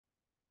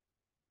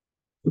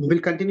We'll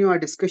continue our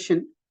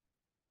discussion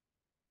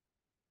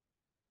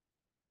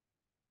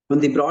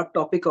on the broad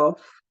topic of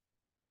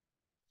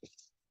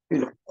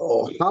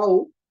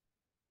how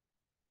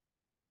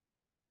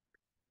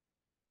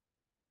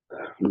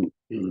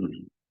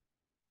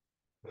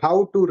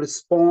to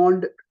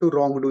respond to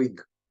wrongdoing,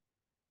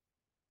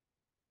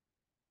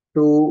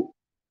 to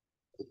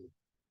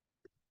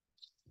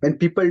when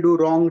people do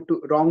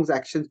wrong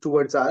actions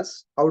towards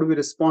us, how do we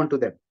respond to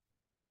them?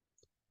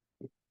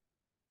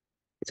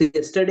 So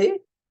yesterday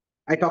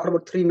I talked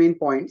about three main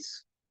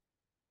points.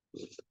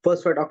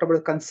 First, I talked about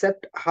the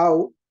concept,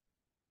 how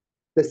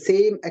the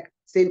same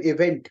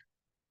event,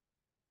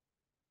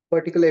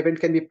 particular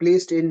event, can be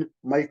placed in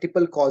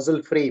multiple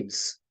causal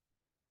frames.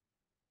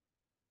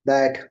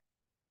 That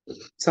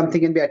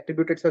something can be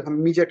attributed to some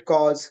immediate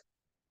cause,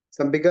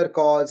 some bigger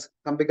causes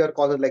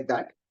like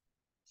that.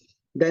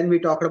 Then we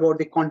talked about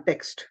the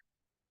context.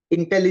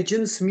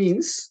 Intelligence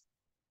means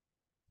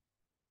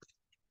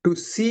to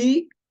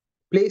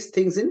place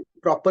things in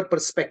proper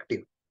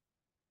perspective.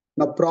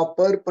 Now,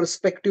 proper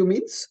perspective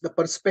means the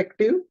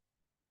perspective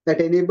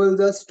that enables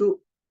us to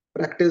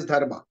practice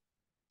dharma.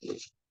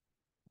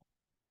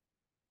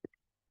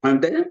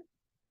 And then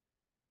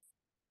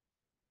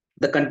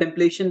the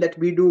contemplation that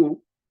we do,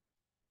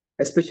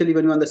 especially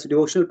when we're on the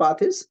devotional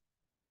path, is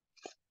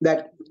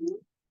that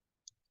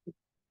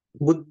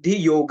buddhi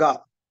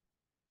yoga.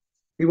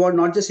 We want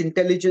not just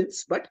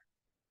intelligence, but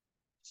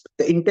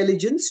the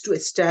intelligence to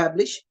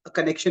establish a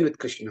connection with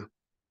Krishna.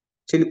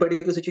 So in a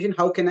particular situation,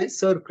 how can I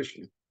serve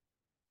Krishna?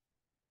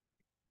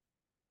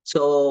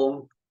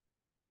 So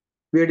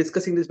we are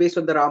discussing this based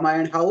on the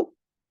Ramayana, how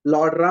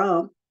Lord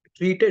Ram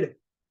treated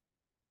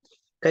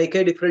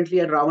Kaikeyi differently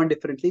and Ravan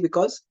differently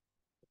because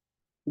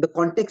the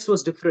context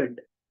was different.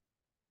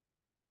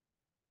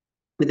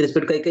 With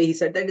respect to Kaikeyi, he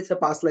said that it's a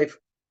past life,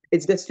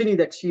 it's destiny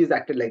that she is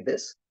acted like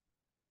this.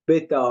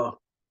 With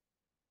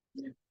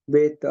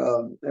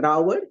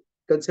Ravan,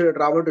 considered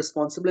Ravan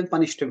responsible and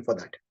punished him for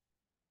that.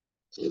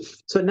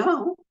 So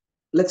now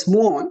let's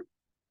move on.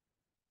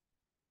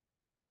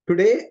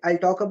 Today I'll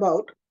talk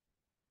about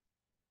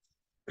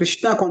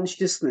Krishna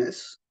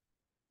consciousness.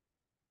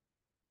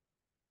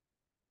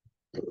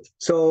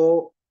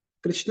 So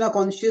Krishna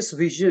conscious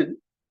vision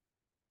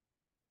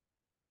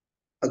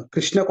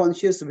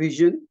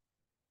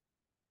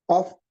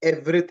of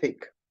everything.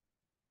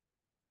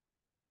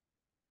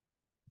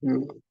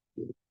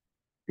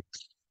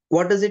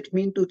 What does it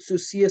mean to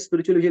see a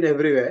spiritual vision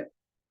everywhere?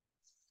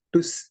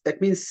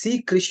 That means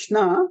see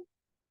Krishna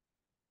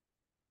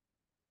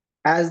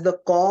as the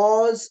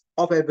cause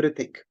of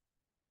everything.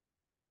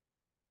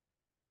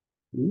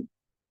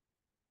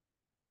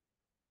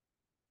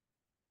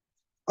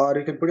 Or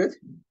you can put it,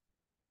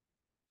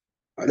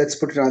 let's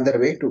put it another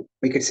way to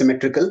make it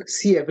symmetrical.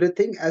 See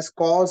everything as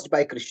caused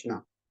by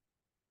Krishna.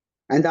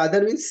 And the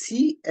other means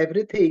see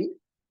everything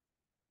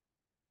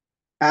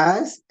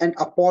as an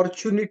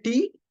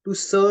opportunity to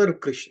serve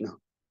Krishna.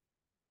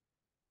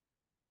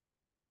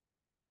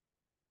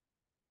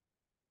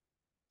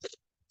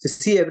 So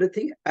see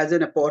everything as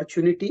an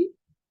opportunity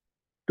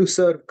to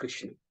serve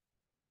Krishna.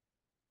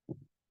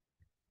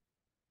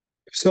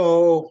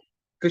 So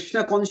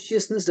Krishna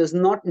consciousness does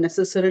not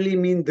necessarily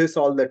mean this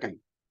all the time.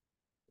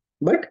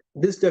 But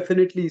this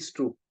definitely is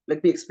true.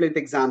 Let me explain the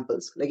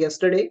examples. Like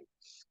yesterday,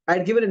 I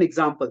had given an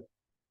example.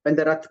 When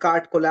the Rath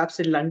cart collapsed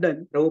in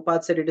London,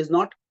 Prabhupada said it is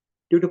not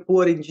due to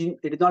poor engineering.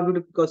 It is not due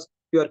to because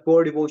you are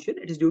poor devotion.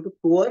 It is due to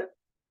poor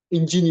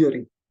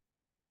engineering.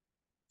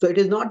 So it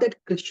is not that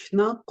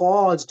Krishna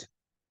caused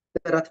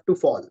the Rath to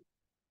fall.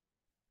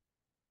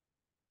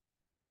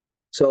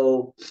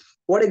 So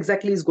what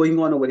exactly is going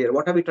on over here?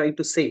 What are we trying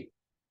to say?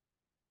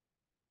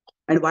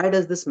 And why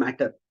does this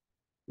matter?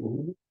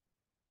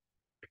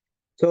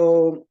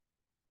 So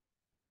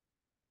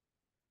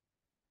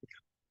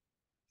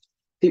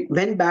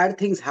when bad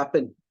things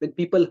happen, when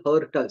people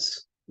hurt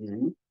us,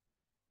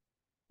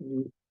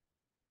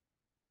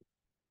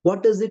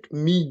 what does it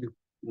mean?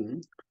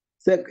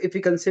 So if we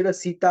consider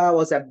Sita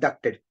was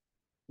abducted.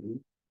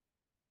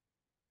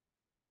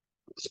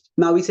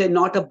 Now we say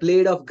not a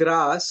blade of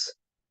grass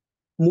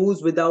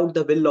moves without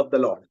the will of the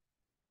Lord.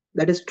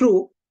 That is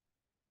true.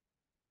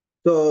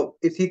 So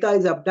if Sita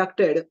is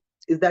abducted,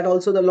 is that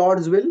also the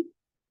Lord's will?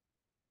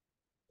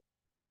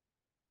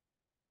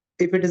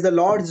 If it is the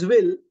Lord's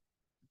will,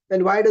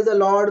 then why does the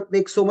Lord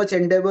make so much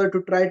endeavor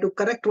to try to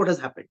correct what has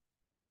happened?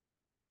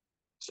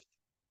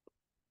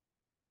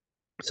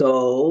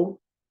 So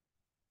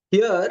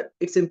here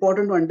it's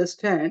important to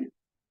understand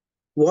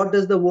what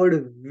does the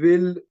word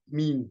will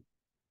mean.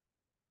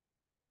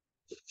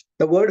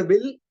 The word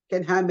will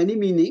can have many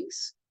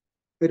meanings,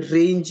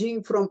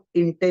 ranging from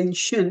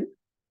intention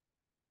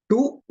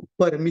to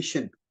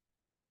permission.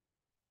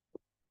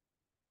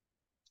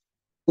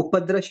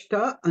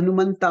 Upadrashta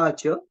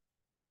anumantacha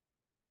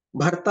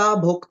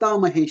bharta bhokta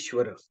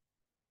maheshwara.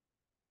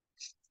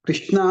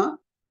 Krishna,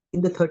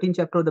 in the 13th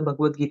chapter of the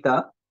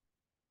Bhagavad-Gita,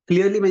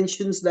 clearly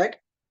mentions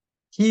that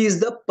he is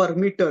the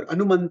permitter,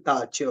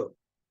 anumantacha.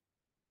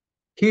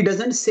 He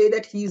doesn't say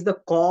that he is the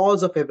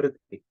cause of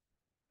everything.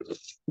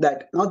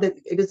 That now that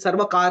it is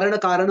Sarva Karana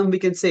Karanam, we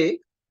can say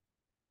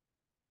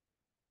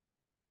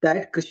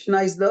that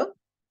Krishna is the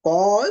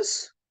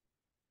cause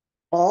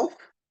of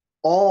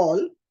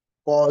all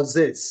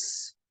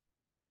causes.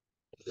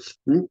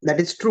 That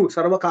is true,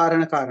 Sarva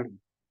Karana Karanam.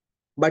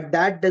 But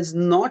that does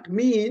not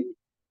mean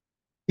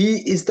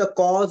he is the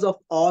cause of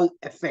all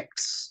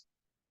effects.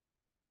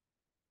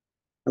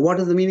 What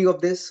is the meaning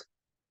of this?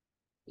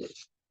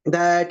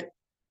 That,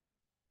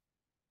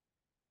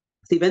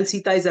 see, when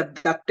Sita is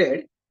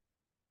abducted,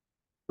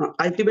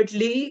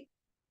 ultimately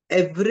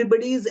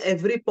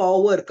every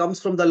power comes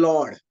from the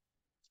Lord.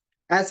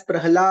 As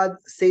Prahlad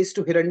says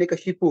to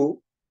Hiranyakashipu,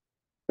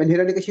 when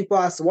Hiranyakashipu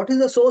asks, what is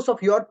the source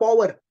of your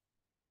power?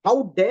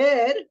 How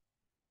dare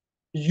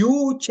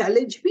you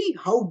challenge me?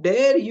 How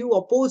dare you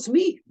oppose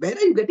me? Where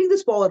are you getting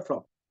this power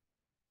from?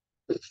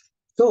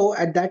 So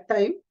at that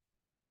time,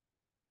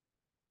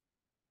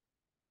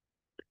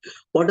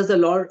 what does the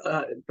Lord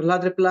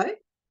Prahlad reply?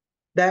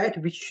 That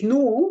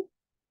Vishnu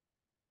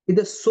is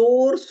the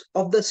source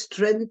of the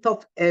strength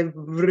of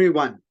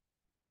everyone.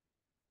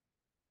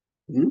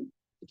 He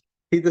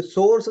is the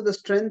source of the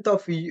strength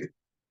of you,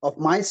 of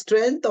my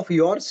strength, of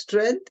your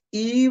strength,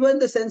 even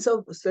the sense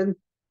of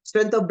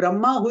strength of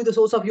Brahma, who is the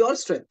source of your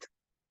strength.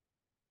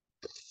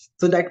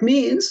 So that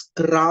means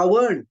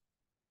Ravan,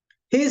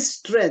 his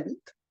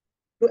strength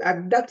to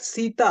abduct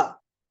Sita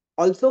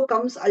also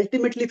comes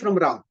ultimately from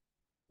Ram.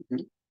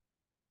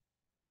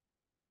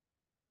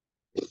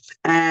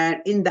 And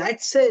in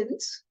that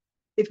sense,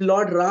 if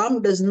Lord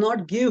Ram does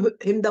not give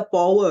him the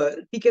power,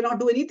 he cannot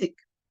do anything.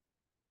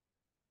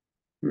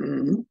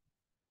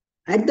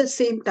 At the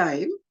same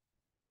time,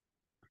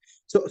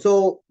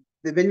 so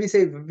when we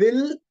say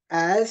will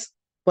as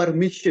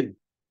permission,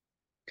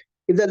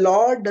 if the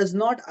Lord does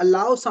not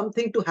allow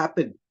something to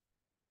happen,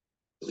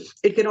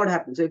 it cannot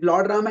happen. So if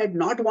Lord Ram had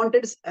not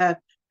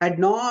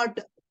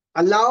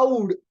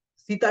allowed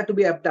Sita to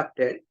be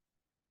abducted,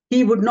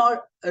 she would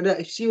not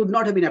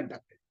have been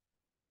abducted.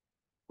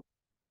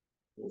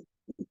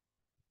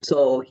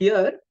 So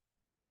here,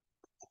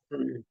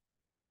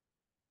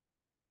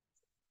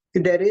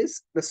 there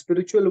is the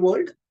spiritual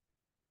world,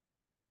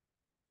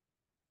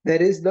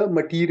 there is the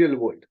material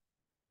world.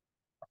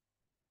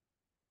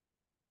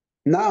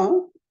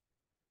 Now,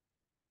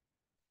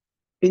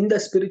 in the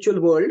spiritual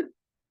world,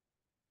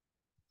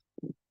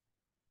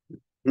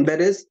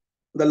 there is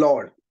the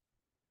Lord.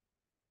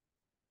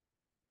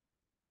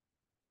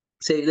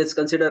 Say, let's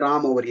consider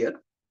Ram over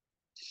here.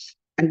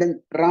 And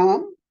then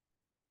Ram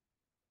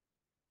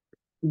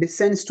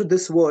descends to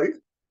this world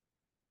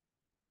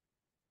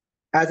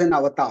as an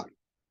avatar.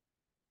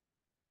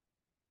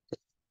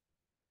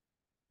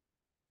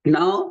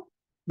 Now,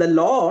 the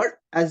Lord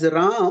as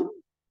Ram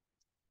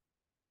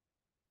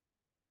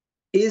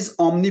is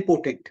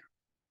omnipotent.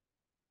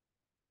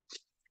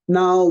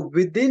 Now,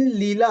 within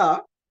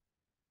Leela,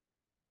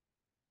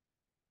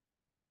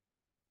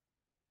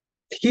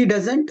 he's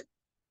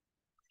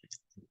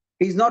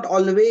not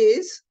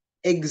always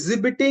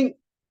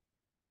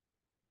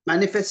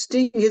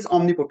manifesting his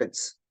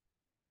omnipotence.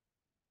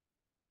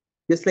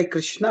 Just like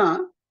Krishna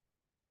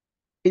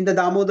in the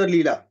Damodar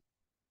Leela.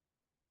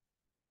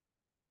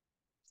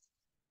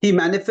 He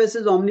manifests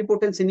his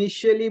omnipotence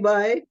initially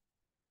by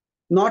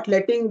not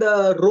letting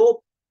the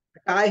rope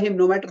tie him,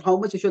 no matter how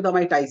much Yashoda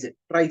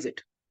tries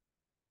it.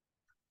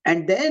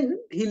 And then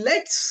he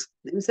lets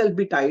himself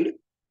be tied,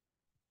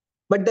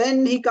 but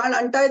then he can't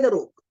untie the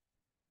rope.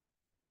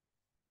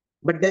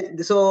 But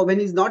then, so when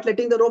he's not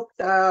letting the rope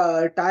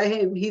tie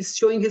him, he's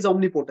showing his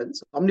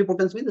omnipotence.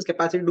 Omnipotence means his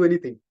capacity to do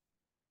anything.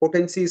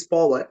 Potency is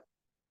power.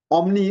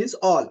 Omni is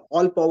all.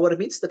 All power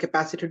means the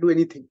capacity to do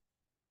anything.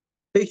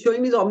 So he's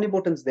showing his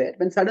omnipotence there.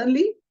 When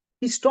suddenly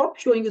he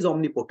stops showing his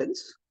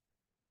omnipotence,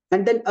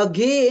 and then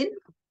again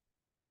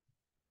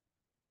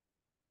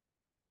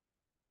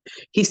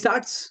he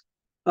starts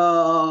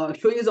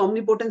showing his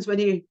omnipotence when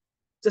it's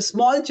a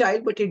small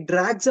child, but he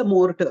drags a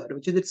mortar,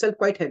 which is itself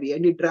quite heavy,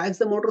 and he drags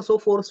the mortar so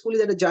forcefully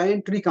that a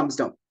giant tree comes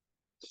down.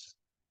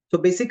 So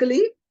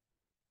basically,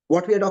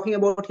 what we are talking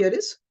about here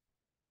is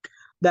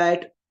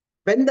that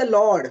when the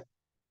Lord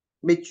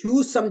may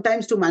choose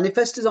sometimes to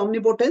manifest his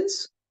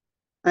omnipotence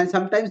and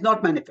sometimes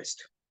not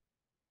manifest.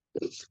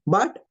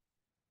 But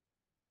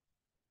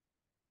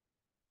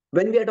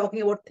when we are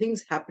talking about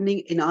things happening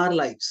in our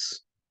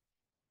lives,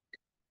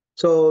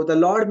 so the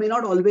Lord may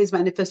not always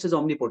manifest his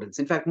omnipotence.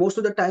 In fact, most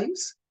of the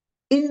times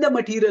in the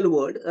material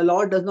world, the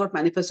Lord does not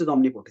manifest his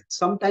omnipotence.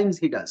 Sometimes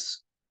he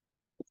does.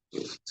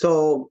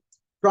 So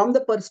from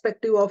the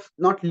perspective of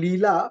not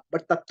Leela,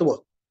 but Tattva,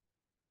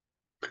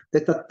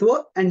 the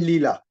Tattva and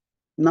Leela.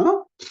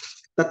 Now,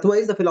 Tattva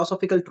is the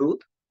philosophical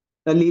truth.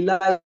 The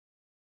Leela is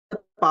the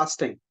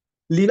pastime.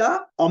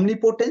 Leela,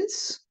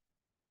 omnipotence,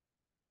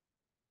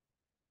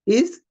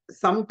 is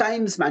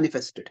sometimes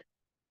manifested.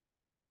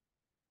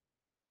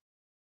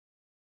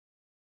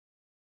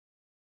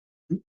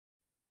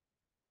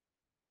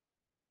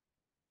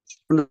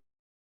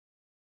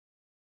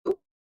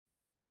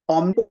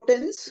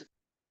 Omnipotence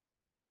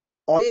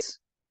is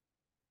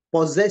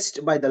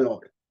possessed by the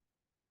Lord.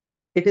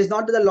 It is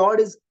not that the Lord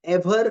is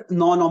ever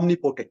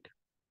non-omnipotent.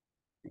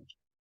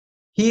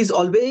 He is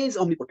always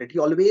omnipotent. He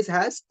always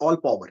has all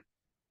power.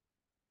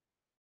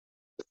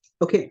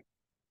 Okay.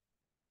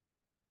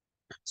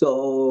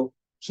 So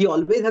he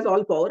always has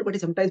all power, but he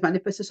sometimes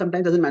manifests it,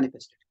 sometimes doesn't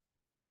manifest it.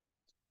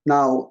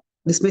 Now,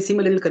 this may seem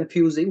a little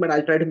confusing, but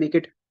I'll try to make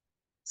it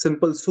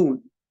simple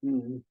soon.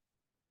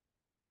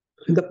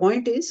 The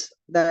point is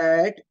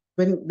that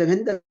when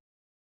the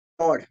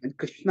Lord, when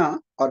Krishna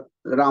or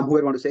Ram,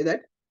 whoever want to say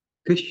that,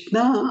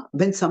 Krishna,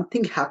 when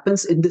something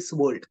happens in this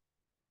world,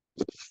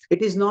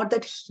 it is not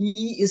that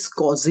he is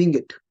causing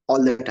it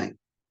all the time.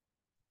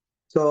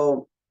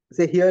 So,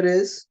 say here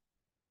is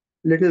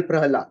little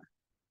Prahlad,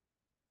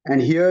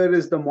 and here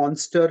is the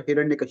monster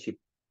Hiranyakashipu.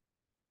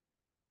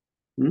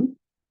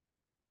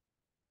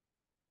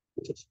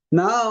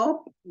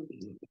 Now,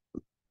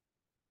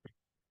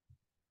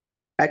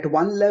 at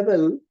one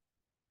level,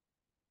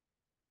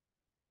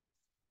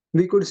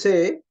 we could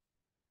say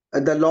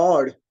the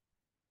Lord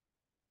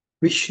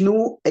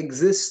Vishnu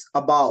exists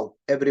above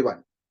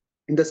everyone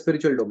in the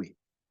spiritual domain.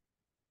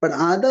 But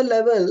another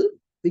level,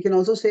 we can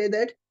also say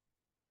that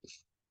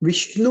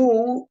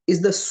Vishnu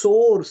is the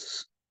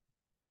source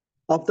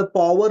of the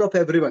power of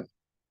everyone.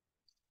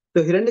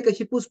 So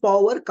Hiranyakashipu's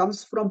power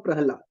comes from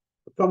Prahlad,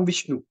 from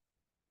Vishnu.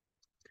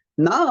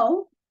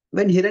 Now,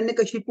 when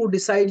Hiranyakashipu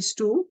decides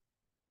to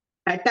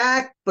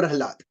attack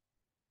Prahlad,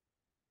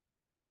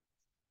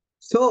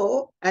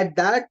 so at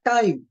that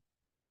time,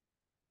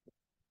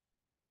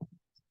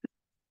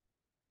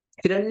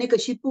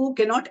 Hiranyakashipu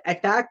cannot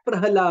attack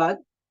Prahlad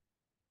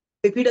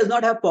if he does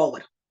not have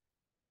power.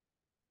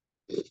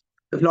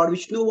 If Lord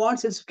Vishnu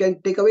wants, it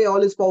can take away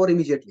all his power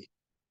immediately.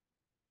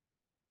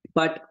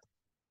 But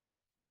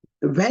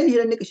when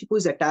Hiranyakashipu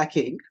is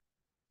attacking,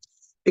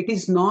 it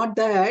is not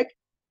that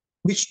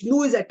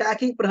Vishnu is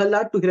attacking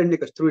Prahlad through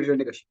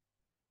Hiranyakashipu.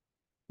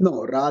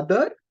 No,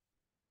 rather,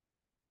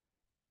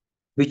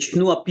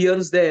 Vishnu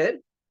appears there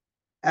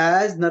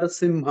as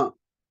Narasimha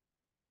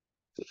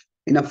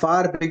in a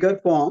far bigger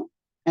form,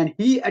 and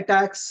he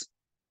attacks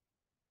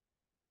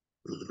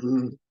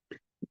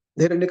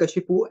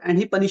Hiranyakashipu and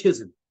he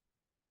punishes him.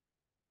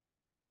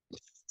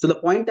 So the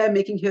point I'm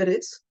making here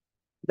is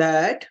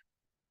that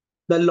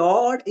the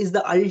Lord is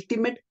the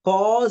ultimate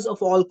cause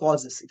of all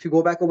causes. If you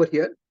go back over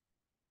here,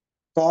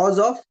 cause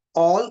of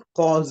all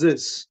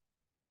causes,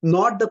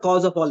 not the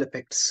cause of all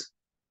effects.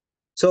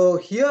 So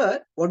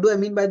here, what do I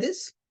mean by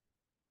this?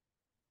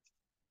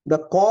 The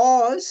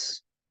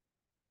cause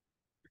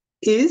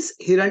is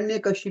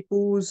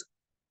Hiranyakashipu's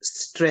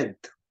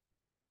strength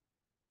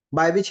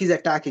by which he's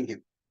attacking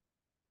him.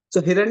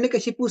 So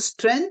Hiranyakashipu's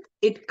strength,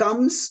 it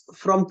comes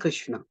from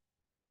Krishna.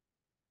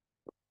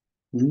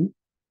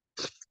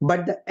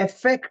 But the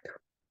effect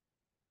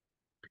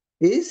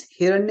is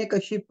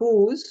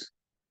Hiranyakashipu's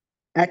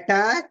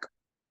attack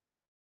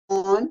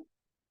on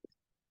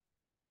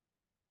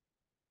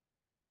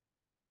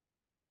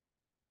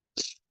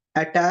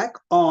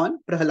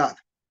Prahlad.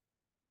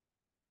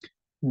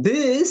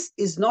 This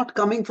is not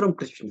coming from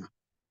Krishna.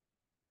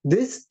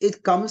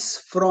 It comes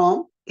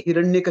from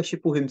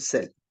Hiranyakashipu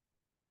himself.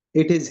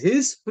 It is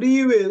his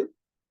free will.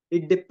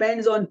 It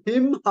depends on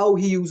him how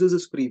he uses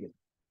his free will.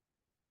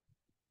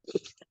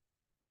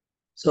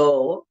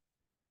 So,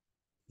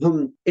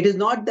 it is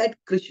not that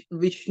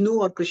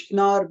Vishnu or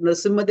Krishna or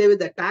Narasimhadev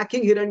is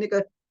attacking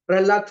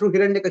Prahlad through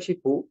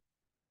Hiranyakashipu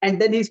and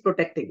then he's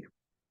protecting him.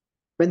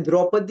 When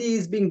Draupadi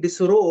is being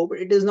disrobed,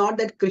 it is not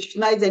that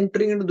Krishna is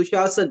entering into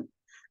Dushasan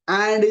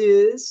and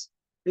is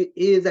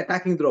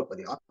attacking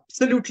Draupadi.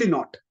 Absolutely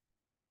not.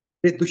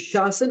 It is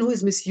Dushasan who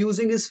is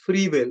misusing his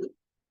free will.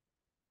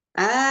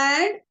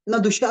 And now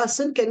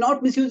Dushasan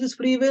cannot misuse his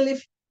free will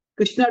if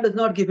Krishna does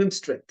not give him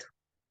strength.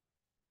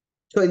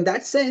 So in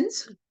that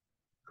sense,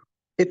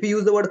 if we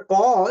use the word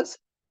cause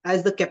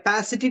as the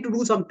capacity to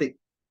do something,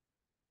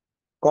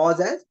 cause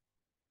as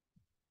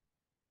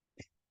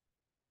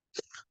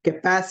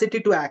capacity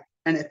to act,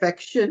 and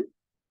affection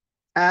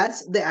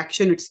as the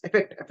action, its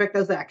effect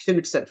as the action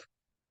itself,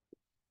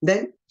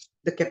 then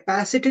the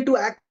capacity to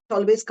act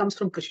always comes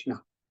from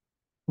Krishna.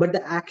 But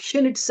the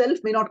action itself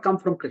may not come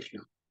from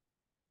Krishna.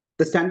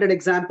 The standard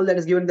example that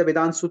is given in the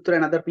Vedanta Sutra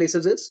and other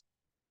places is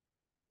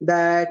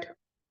that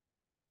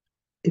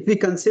if we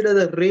consider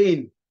the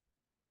rain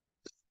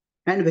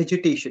and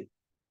vegetation,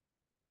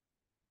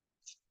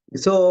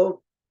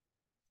 so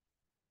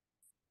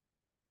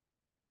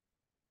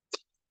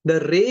the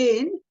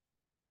rain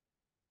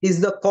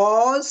is the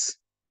cause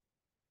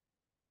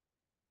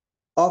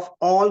of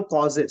all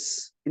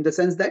causes, in the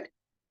sense that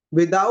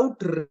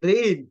without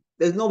rain,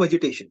 there's no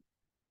vegetation.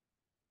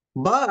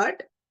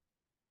 But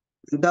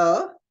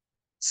the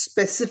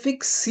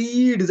specific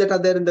seeds that are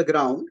there in the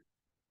ground,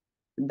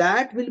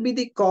 that will be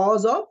the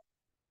cause of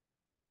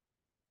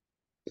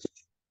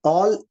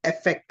all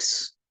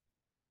effects.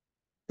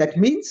 That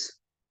means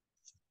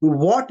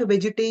what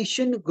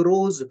vegetation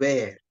grows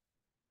where.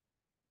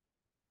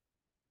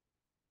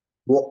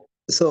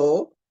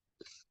 So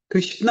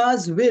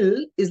Krishna's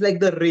will is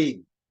like the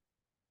rain.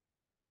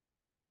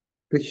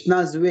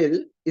 Krishna's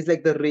will is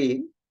like the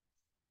rain,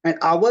 and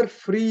our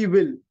free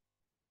will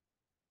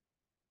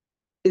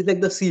is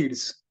like the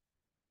seeds.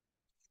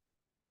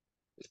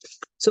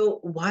 So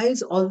why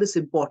is all this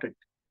important?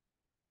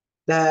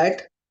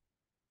 That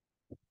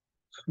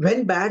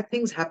when bad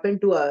things happen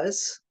to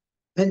us,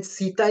 when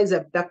Sita is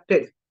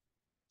abducted,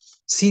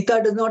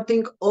 Sita does not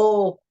think,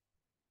 oh,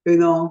 you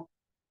know,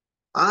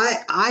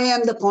 I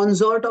am the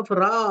consort of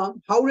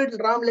Ram. How did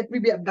Ram let me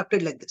be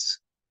abducted like this?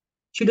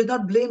 She does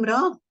not blame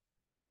Ram.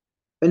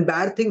 When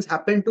bad things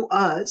happen to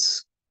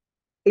us,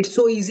 it's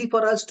so easy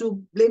for us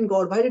to blame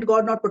God. Why did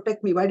God not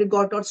protect me? Why did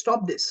God not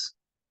stop this?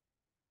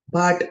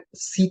 But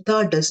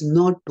Sita does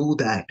not do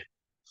that.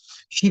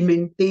 She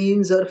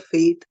maintains her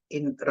faith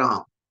in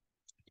Ram.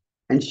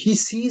 And she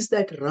sees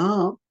that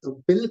Ram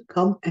will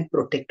come and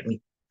protect me.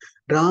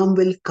 Ram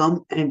will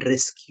come and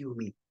rescue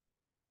me.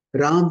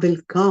 Ram will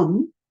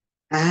come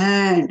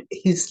and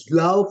his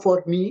love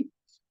for me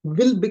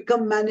will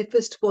become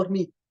manifest for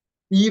me.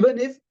 Even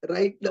if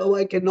right now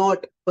I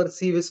cannot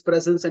perceive his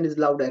presence and his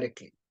love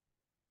directly.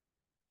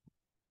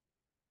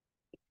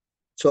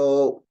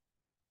 So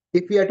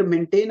if we are to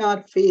maintain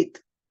our faith,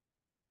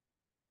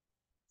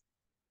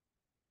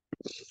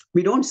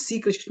 we don't see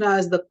Krishna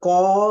as the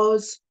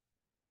cause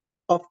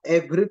of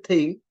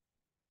everything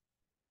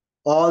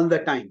all the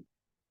time.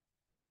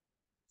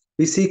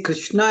 We see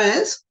Krishna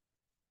as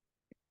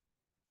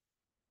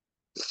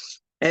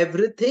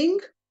everything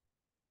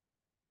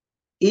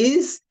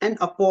is an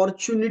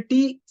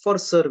opportunity for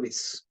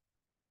service.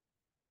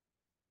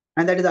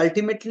 And that is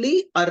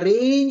ultimately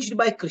arranged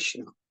by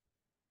Krishna.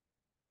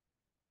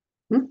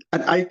 And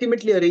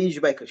ultimately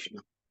arranged by Krishna.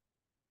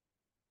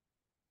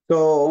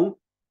 So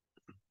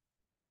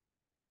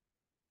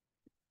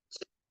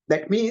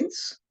that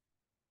means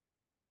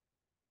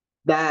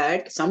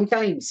that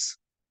sometimes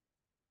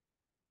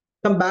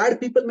some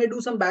bad people may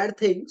do some bad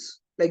things,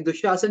 like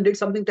Dushyasan did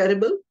something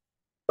terrible,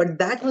 but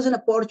that was an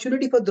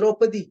opportunity for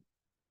Draupadi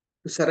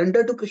to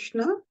surrender to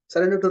Krishna,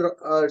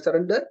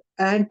 surrender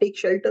and take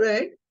shelter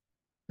and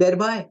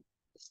thereby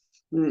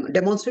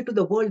demonstrate to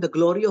the world the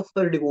glory of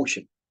her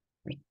devotion.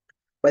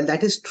 While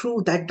that is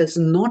true, that does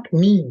not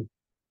mean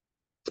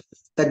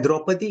that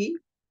Draupadi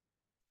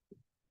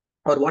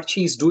or what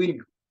she is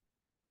doing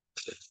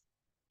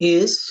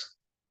is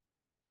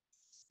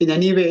in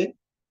any way,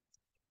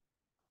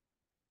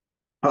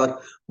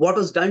 or what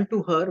was done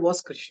to her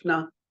was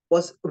Krishna,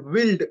 was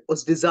willed,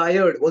 was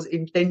desired, was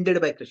intended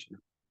by Krishna.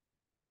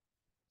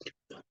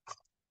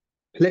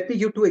 Let me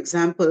give two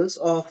examples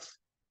of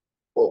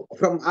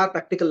from our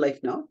practical life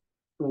now,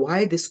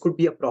 why this could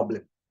be a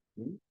problem.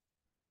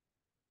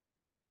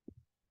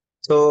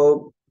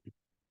 So,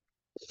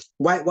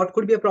 what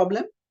could be a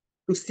problem?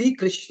 To see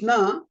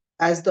Krishna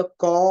as the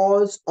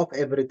cause of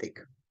everything.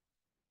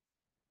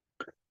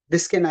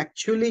 This can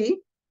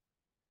actually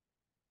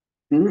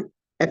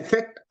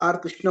affect our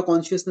Krishna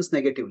consciousness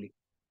negatively,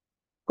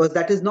 because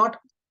that is not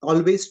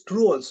always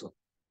true also.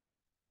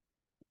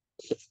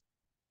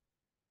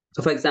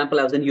 So, for example,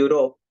 I was in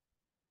Europe,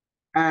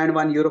 and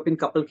one European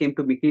couple came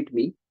to meet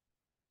me,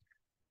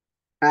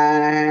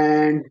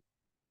 and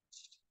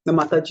the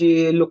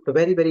Mataji looked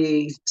very,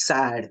 very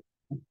sad.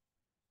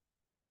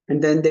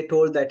 And then they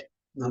told that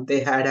they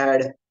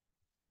had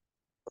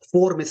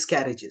 4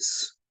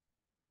 miscarriages.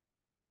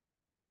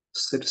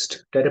 So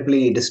it's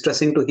terribly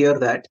distressing to hear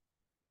that.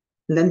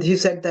 And then she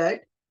said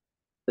that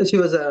she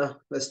was a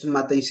Western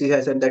Mataji. She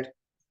had said that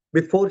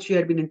before she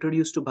had been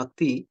introduced to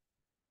Bhakti,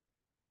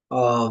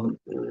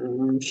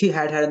 she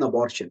had an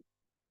abortion.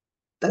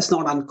 That's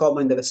not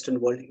uncommon in the Western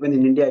world. Even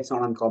in India, it's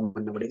not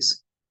uncommon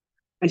nowadays.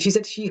 And she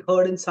said she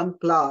heard in some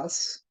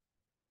class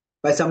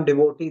by some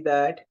devotee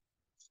that,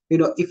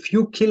 if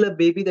you kill a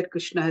baby that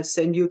Krishna has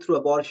sent you through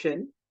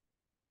abortion,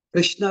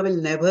 Krishna will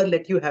never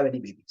let you have any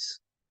babies.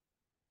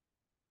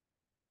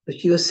 So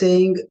she was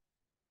saying,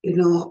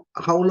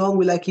 how long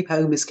will I keep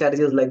having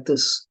miscarriages like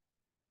this?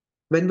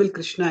 When will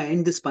Krishna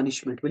end this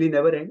punishment? Will he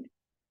never end?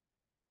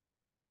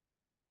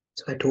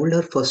 So I told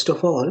her, first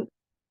of all,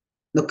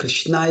 no,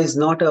 Krishna is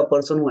not a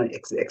person who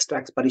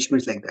extracts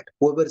punishments like that.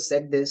 Whoever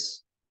said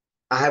this,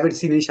 I haven't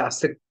seen any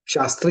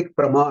Shastrik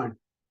Praman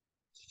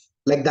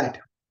like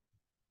that.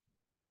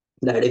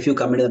 That if you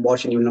commit an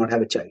abortion, you will not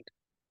have a child.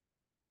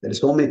 There are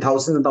so many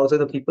thousands and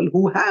thousands of people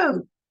who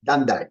have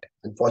done that,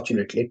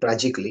 unfortunately,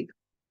 tragically.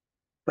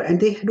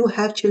 And they do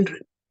have children.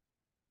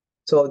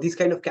 So these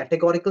kind of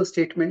categorical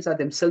statements are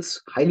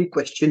themselves highly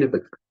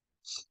questionable.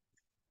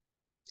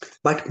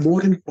 But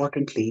more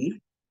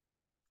importantly,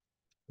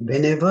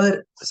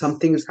 whenever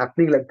something is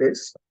happening like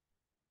this,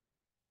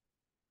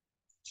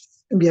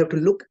 we have to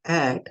look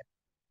at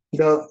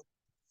the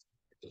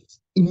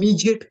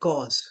immediate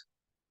cause,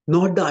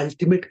 not the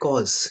ultimate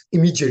cause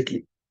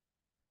immediately.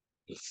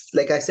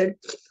 Like I said,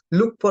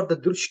 look for the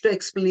drushta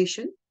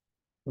explanation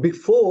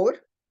before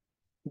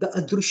the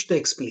adrushta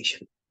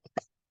explanation.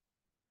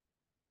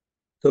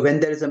 So when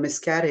there is a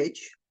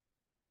miscarriage,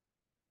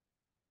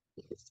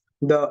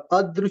 the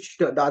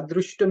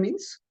adrushta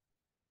means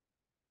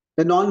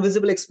the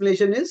non-visible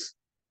explanation is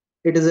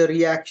it is a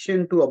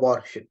reaction to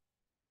abortion.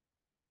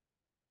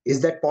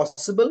 Is that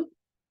possible?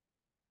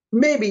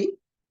 Maybe,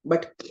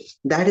 but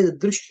that is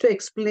Drishta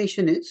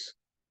explanation is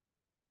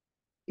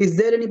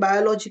there any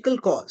biological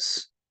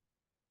cause?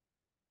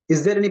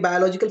 Is there any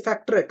biological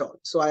factor at all?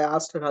 So I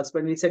asked her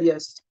husband, and he said,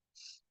 yes,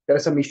 there are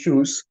some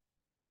issues,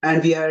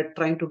 and we are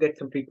trying to get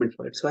some treatment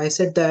for it. So I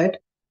said that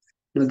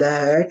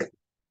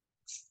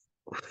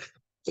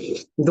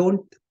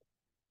don't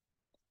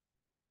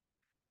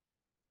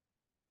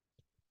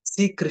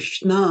see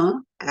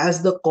Krishna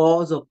as the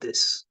cause of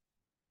this.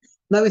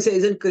 Now we say,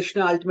 isn't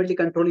Krishna ultimately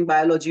controlling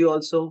biology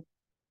also?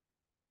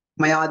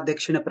 Maya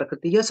Dakshina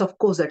Prakriti. Yes, of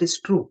course, that is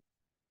true.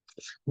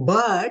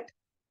 But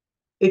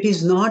it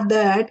is not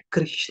that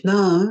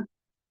Krishna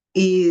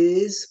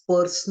is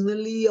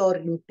personally or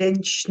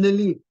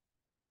intentionally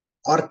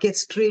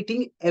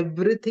orchestrating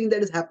everything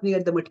that is happening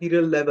at the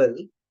material level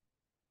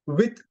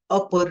with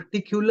a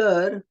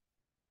particular,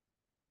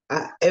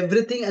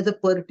 everything as a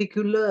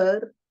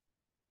particular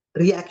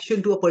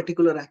reaction to a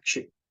particular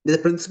action. There's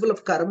a principle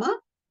of karma,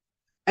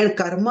 and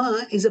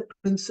karma is a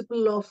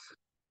principle of,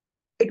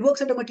 it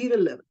works at a material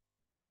level.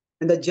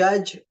 And the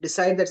judge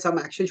decides that some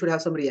action should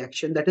have some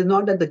reaction. That is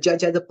not that the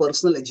judge has a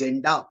personal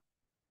agenda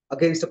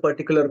against a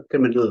particular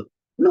criminal.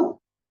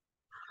 No.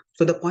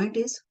 So the point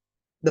is,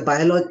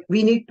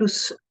 we need to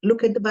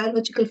look at the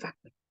biological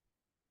factor.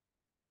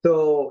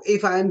 So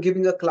if I am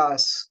giving a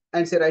class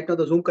and say right now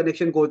the Zoom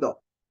connection goes off,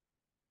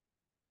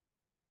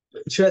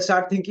 should I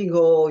start thinking,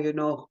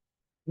 oh,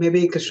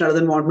 maybe Krishna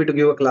doesn't want me to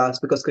give a class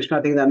because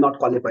Krishna thinks I'm not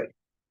qualified.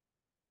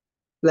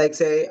 Like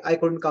say, I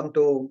couldn't come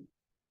to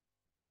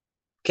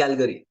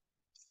Calgary.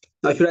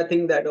 Now should I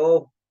think that,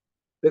 oh,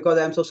 because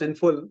I'm so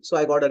sinful, so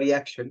I got a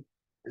reaction.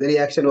 The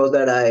reaction was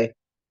that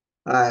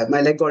my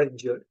leg got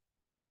injured.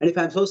 And if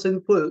I'm so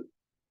sinful,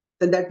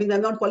 then that means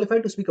I'm not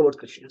qualified to speak about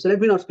Krishna. So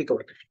let me not speak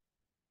about Krishna.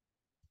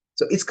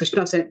 So is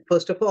Krishna sent,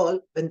 first of all,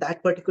 when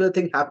that particular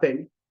thing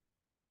happened,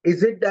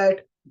 is it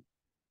that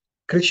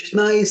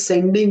Krishna is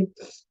sending,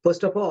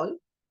 first of all,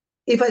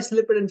 if I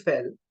slipped and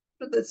fell,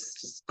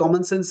 this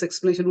common sense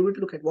explanation we would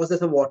look at, was there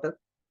some water?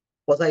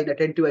 Was I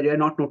inattentive? Did I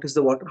not notice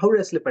the water? How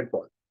did I slip and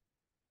fall?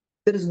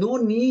 There is no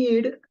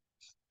need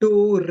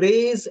to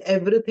raise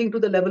everything to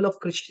the level of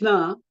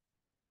Krishna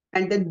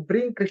and then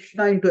bring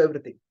Krishna into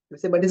everything. You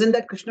say, but isn't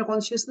that Krishna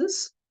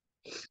consciousness?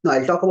 No,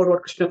 I'll talk about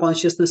what Krishna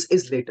consciousness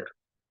is later.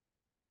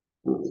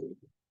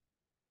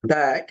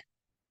 That,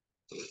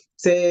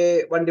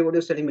 say, one devotee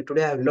was telling me,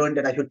 today I have learned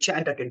that I should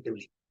chant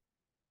attentively.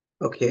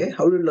 Okay,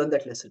 how did you learn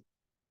that lesson?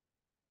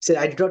 He said,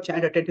 I did not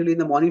chant attentively in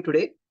the morning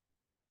today.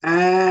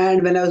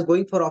 And when I was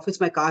going for office,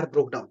 my car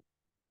broke down.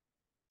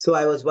 So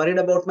I was worried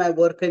about my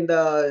work in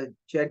the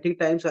chanting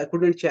time, so I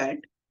couldn't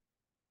chant.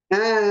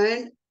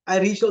 And I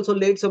reached also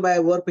late, so my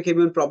work became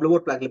even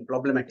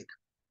problematic.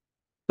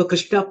 So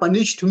Krishna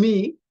punished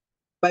me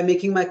by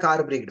making my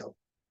car break down.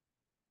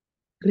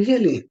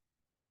 Really?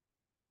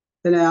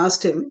 Then I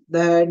asked him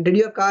that, did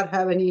your car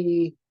have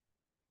any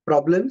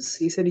problems?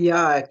 He said,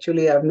 yeah,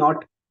 actually, I've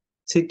not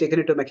taken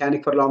it to a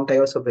mechanic for a long time.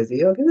 I was so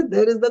busy. Okay,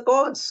 there is the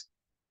cause.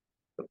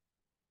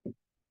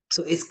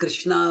 So is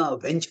Krishna a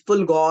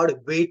vengeful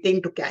God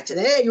waiting to catch it?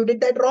 Hey, you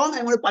did that wrong.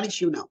 I'm going to punish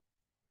you now.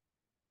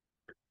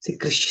 See,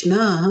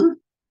 Krishna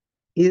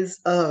is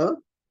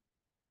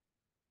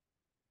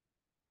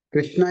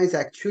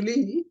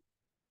actually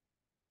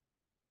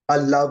a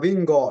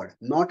loving God,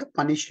 not a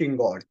punishing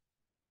God.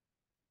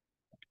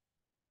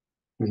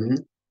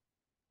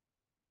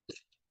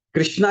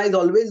 Krishna is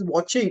always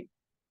watching,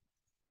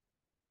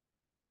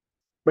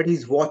 but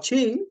he's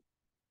watching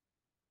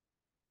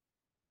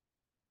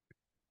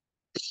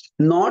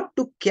not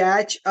to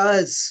catch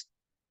us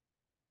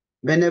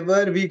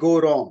whenever we go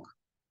wrong.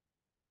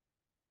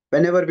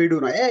 Whenever we do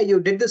wrong, hey, you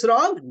did this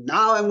wrong,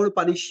 now I'm going to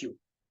punish you.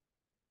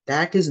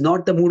 That is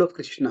not the mood of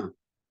Krishna.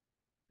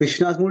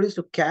 Krishna's mood is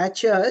to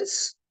catch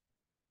us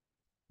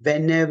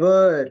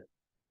whenever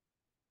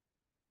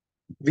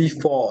we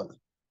fall.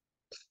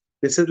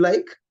 This is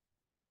like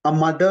a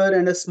mother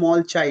and a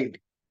small child.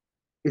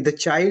 If the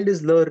child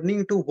is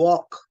learning to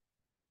walk,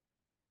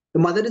 the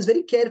mother is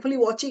very carefully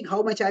watching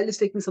how my child is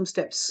taking some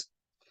steps.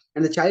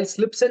 And the child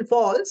slips and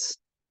falls,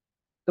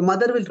 the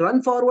mother will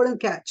run forward and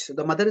catch. So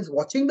the mother is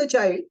watching the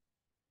child,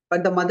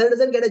 but the mother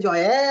doesn't get a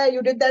joy. Hey,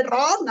 you did that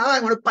wrong. Now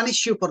I'm going to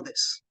punish you for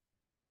this.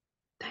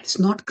 That's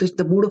not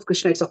the mood of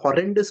Krishna. It's a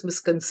horrendous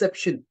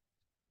misconception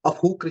of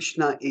who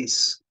Krishna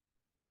is.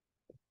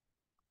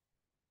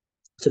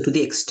 So to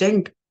the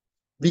extent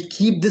we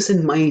keep this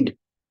in mind,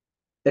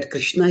 that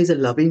Krishna is a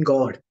loving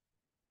God,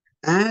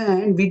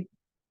 and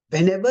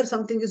whenever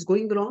something is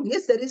going wrong,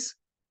 yes, there is,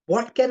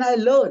 what can I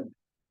learn?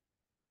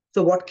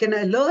 So what can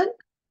I learn?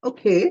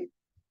 Okay,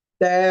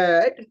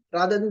 that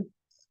rather than,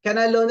 can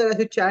I learn that I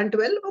should chant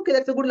well? Okay,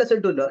 that's a good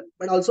lesson to learn.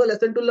 But also a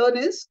lesson to learn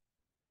is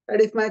that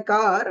if my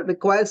car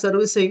requires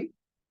servicing,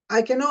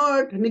 I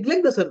cannot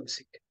neglect the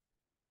servicing.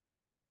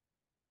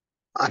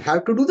 I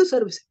have to do the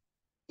servicing.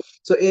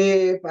 So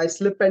if I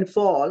slip and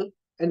fall,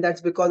 and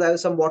that's because I have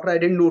some water I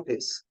didn't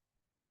notice,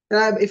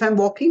 then if I'm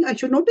walking, I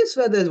should notice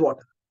where there's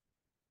water.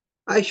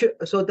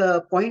 So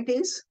the point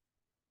is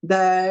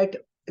that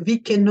we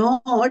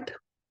cannot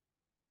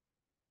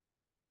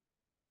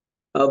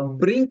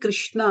bring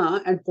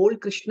Krishna and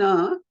hold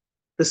Krishna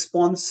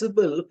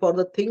responsible for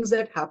the things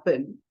that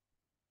happen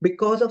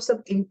because of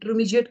some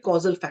intermediate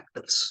causal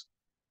factors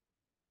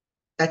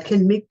that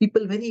can make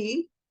people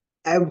very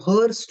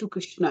averse to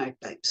Krishna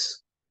at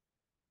times.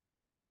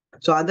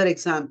 So, other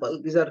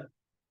example,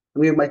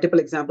 we have multiple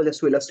examples just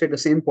to illustrate the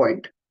same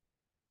point.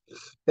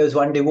 There was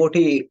one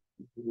devotee.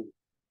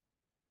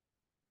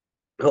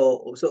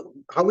 Oh, so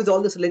how is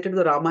all this related to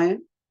the Ramayana?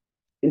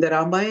 In the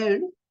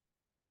Ramayana,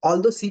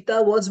 although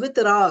Sita was with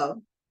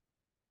Ram,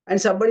 and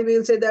somebody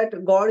will say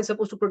that God is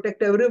supposed to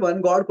protect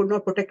everyone, God could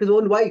not protect his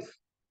own wife.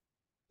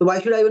 So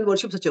why should I even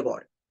worship such a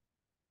God?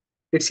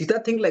 Did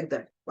Sita think like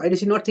that? Why did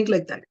she not think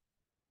like that?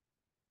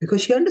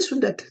 Because she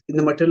understood that in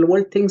the material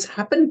world things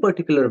happen in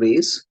particular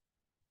ways,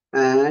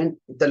 and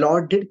the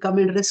Lord did come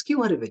and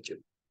rescue her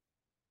eventually.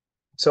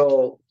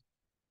 So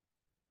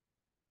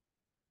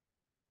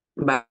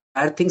bad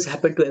things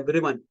happen to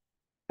everyone.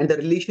 And the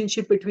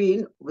relationship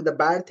between the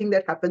bad thing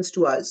that happens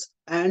to us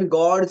and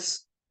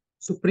God's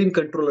supreme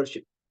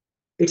controllership,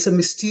 it's a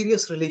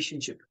mysterious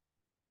relationship.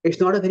 It's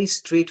not a very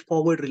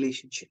straightforward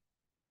relationship.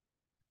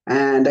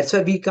 And that's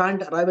why we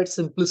can't arrive at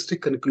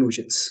simplistic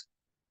conclusions.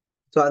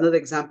 So another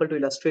example to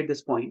illustrate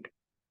this point,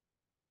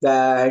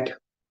 that,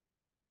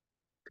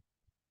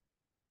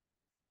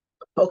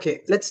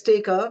 okay, let's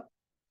take a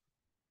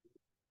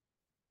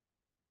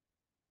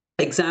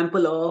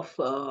example of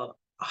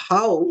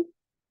how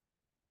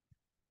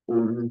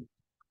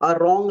a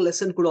wrong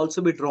lesson could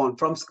also be drawn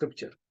from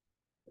scripture.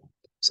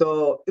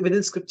 So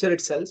within scripture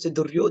itself, so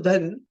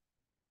Duryodhan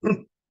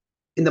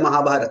in the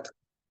Mahabharata,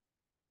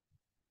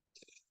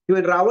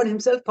 even Ravan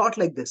himself thought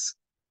like this.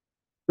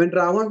 When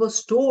Ravan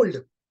was told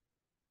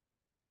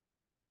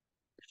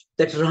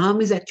that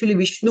Ram is actually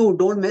Vishnu,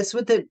 don't mess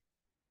with him.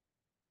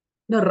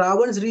 Now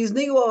Ravan's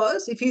reasoning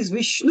was, if he's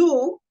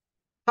Vishnu,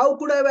 how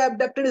could I have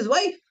abducted his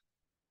wife?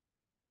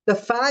 The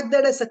fact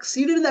that I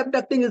succeeded in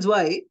abducting his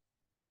wife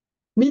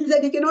means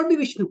that he cannot be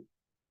Vishnu.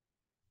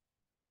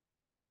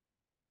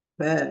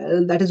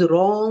 Well, that is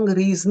wrong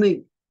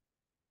reasoning.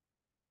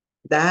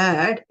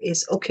 That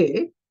is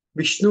okay.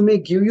 Vishnu may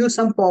give you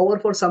some power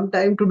for some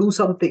time to do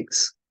some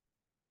things.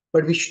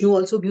 But Vishnu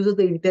also gives us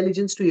the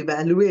intelligence to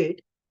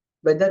evaluate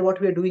whether what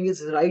we are doing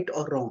is right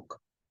or wrong.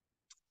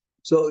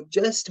 So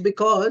just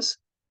because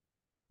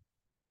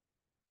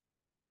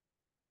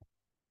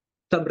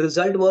some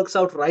result works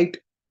out right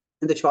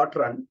in the short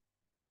run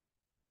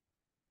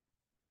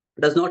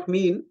does not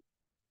mean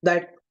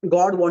that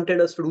God wanted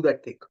us to do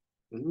that thing.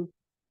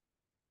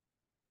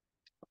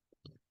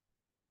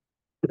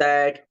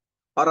 That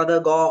or other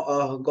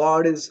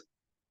God is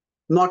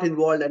not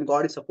involved and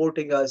God is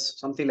supporting us,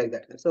 something like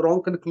that. It's a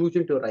wrong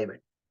conclusion to arrive at.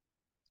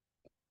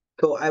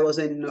 So I was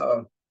in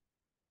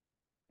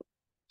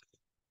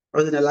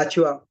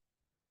Alachua.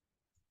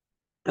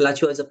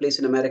 Alachua is a place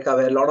in America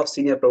where a lot of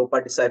senior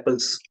Prabhupada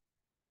disciples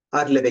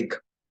are living.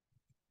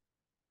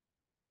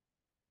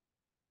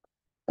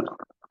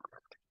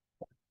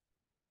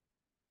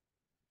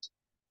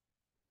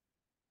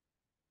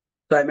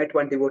 So I met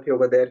one devotee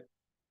over there.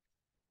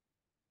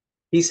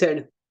 He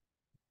said,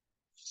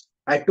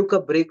 I took a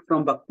break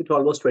from Bhakti for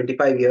almost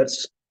 25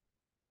 years.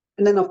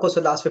 And then, of course,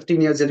 the last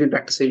 15 years he had been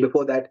practicing.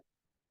 Before that,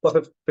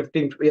 for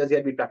 15 years he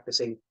had been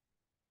practicing.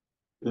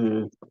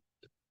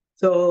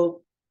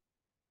 So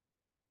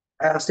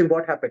I asked him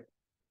what happened.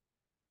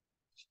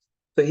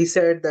 So he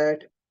said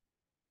that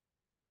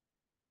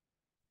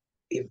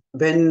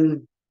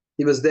when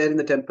he was there in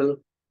the temple,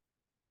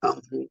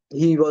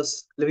 he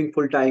was living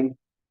full time.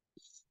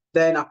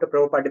 Then after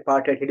Prabhupada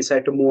departed, he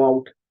decided to move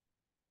out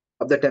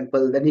of the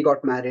temple. Then he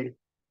got married.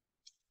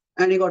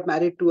 And he got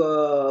married to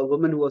a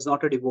woman who was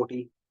not a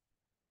devotee.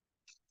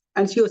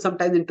 And she was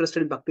sometimes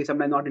interested in bhakti,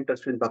 sometimes not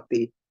interested in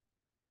bhakti.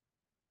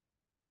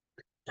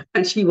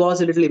 And she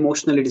was a little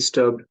emotionally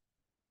disturbed.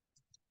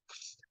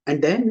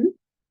 And then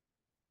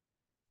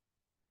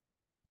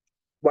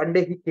one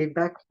day he came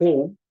back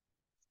home,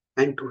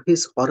 and to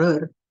his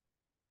horror,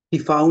 he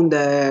found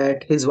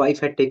that his wife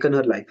had taken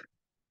her life.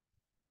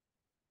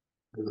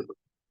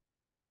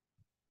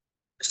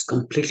 It's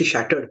completely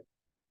shattered.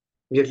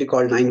 Immediately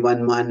called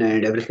 911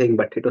 and everything,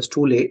 but it was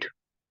too late.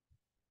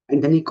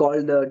 And then he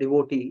called the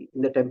devotee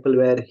in the temple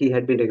where he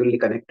had been regularly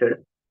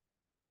connected.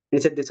 He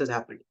said, this has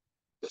happened.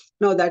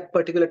 Now, that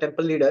particular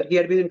temple leader, he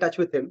had been in touch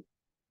with him.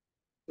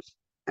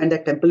 And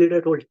that temple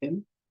leader told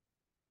him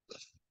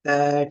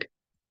that,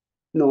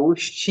 no,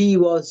 she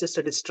was just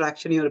a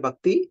distraction in your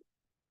bhakti.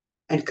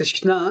 And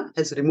Krishna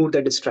has removed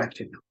that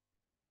distraction now.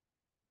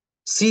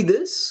 See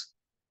this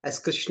as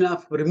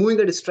Krishna removing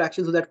the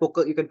distraction so that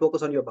you can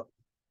focus on your bhakti.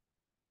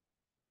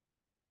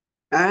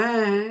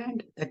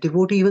 And that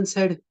devotee even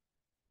said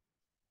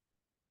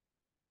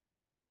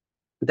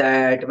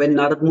that when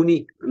Narad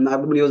Muni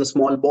was a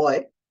small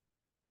boy,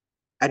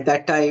 at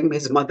that time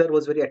his mother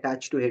was very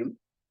attached to him.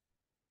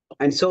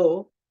 And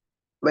so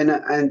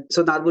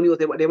Narad Muni was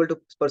able to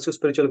pursue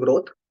spiritual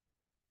growth.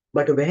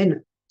 But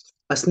when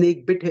a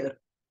snake bit her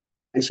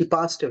and she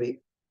passed away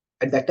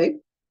at that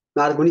time,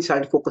 Narguni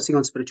started focusing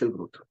on spiritual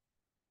growth.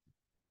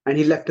 And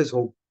he left his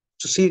home.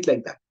 So see it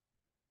like that.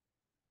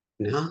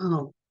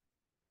 Now,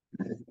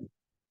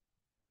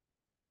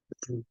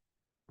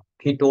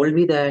 he told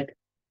me that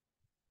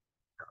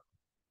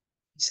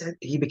he said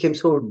he became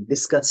so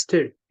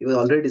disgusted. He was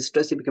already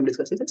distressed. He became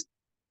disgusted. He says,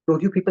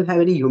 don't you people have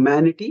any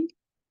humanity?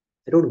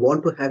 I don't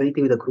want to have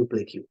anything with a group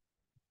like you.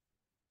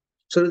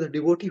 So the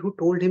devotee who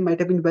told him might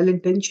have been well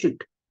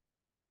intentioned.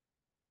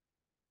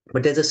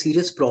 But there's a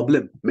serious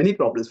problem. Many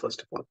problems,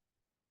 first of all.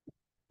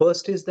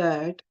 First is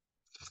that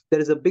there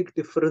is a big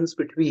difference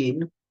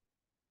between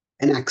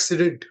an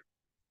accident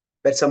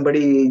where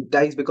somebody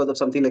dies because of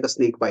something like a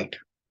snake bite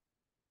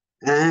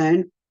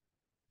and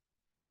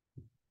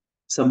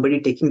somebody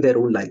taking their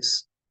own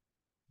lives.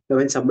 Now,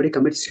 when somebody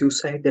commits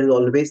suicide, there is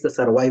always the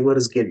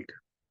survivor's guilt.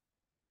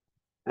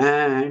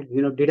 And,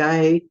 could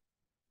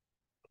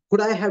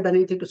I have done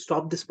anything to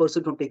stop this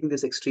person from taking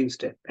this extreme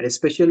step? And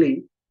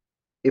especially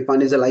if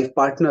one is a life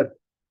partner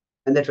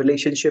and that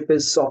relationship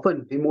is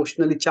often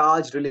emotionally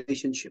charged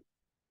relationship.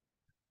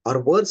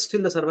 Or worse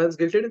still, the survivor's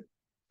guilted.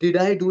 Did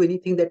I do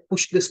anything that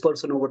pushed this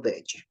person over the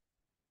edge?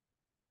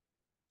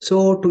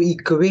 So to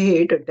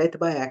equate a death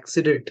by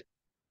accident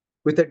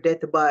with a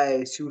death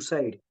by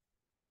suicide,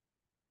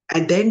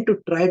 and then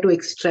to try to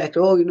extract,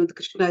 the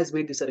Krishna has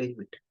made this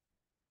arrangement.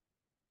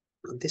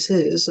 This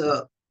is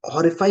a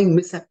horrifying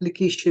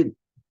misapplication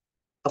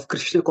of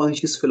Krishna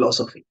conscious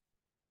philosophy.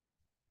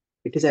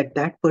 It is at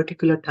that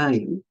particular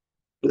time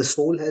the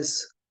soul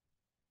has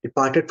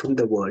departed from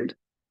the world.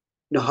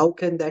 Now, how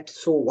can that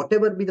soul,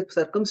 whatever be the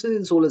circumstances,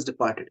 the soul has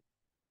departed?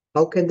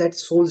 How can that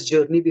soul's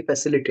journey be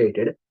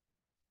facilitated?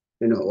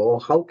 Or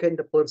how can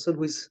the person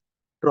who is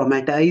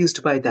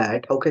traumatized by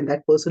that, how can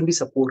that person be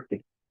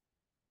supported?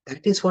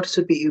 That is what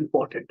should be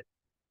important.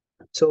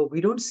 So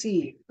we don't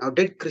see, now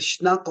did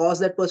Krishna cause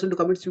that person to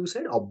commit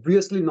suicide?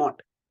 Obviously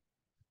not.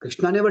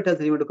 Krishna never tells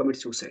anyone to commit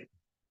suicide.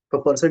 If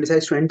a person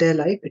decides to end their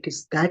life, it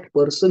is that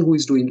person who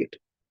is doing it.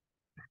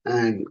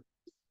 And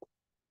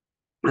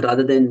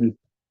rather than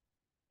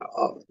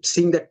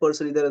seeing that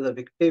person either as a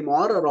victim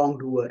or a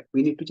wrongdoer,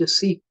 we need to just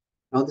see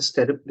now this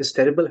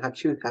terrible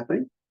action has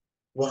happened.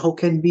 Well, how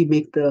can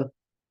we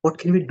what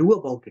can we do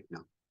about it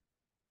now?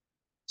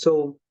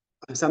 So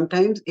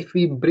sometimes if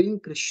we bring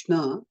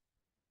Krishna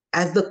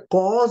as the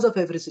cause of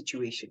every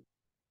situation,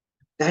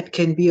 that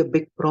can be a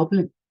big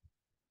problem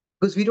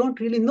because we don't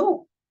really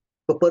know.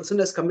 If a person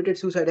has committed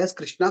suicide, has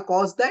Krishna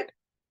caused that?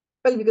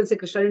 Well, we can say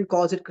Krishna didn't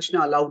cause it,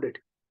 Krishna allowed it.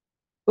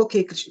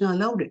 Okay, Krishna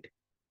allowed it.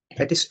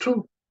 That is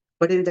true.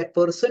 But if that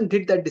person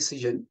did that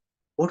decision,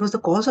 what was the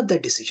cause of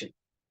that decision?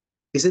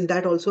 Isn't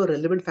that also a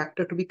relevant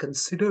factor to be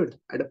considered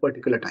at a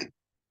particular time?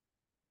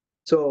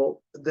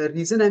 So the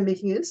reason I'm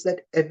making is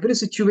that every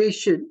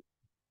situation,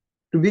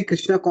 to be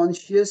Krishna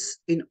conscious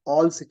in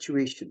all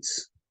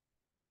situations,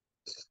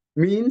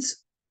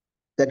 means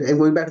that I'm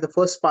going back to the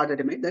first part that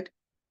I made, that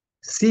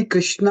see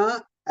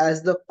Krishna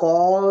as the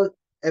cause,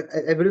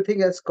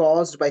 everything as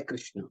caused by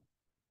Krishna.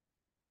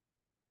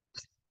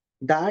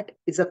 That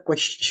is a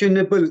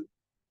questionable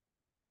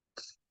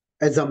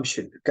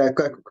assumption,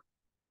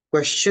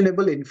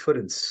 questionable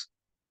inference.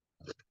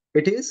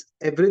 It is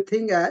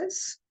everything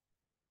as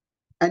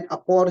an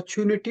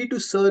opportunity to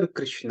serve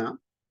Krishna.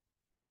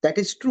 That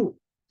is true.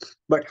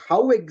 But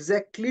how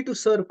exactly to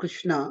serve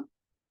Krishna?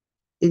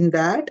 In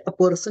that, a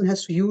person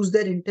has to use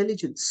their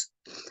intelligence.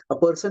 A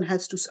person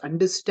has to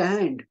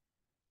understand,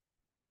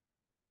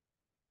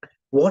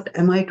 what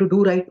am I to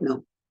do right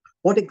now?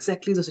 What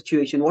exactly is the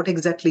situation? What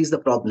exactly is the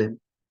problem?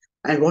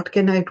 And what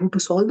can I do to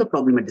solve the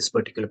problem at this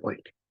particular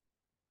point?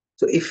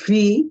 So if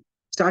we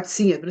start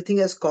seeing everything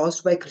as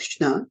caused by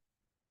Krishna,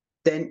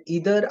 then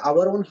either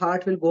our own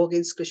heart will go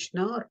against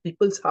Krishna or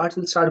people's hearts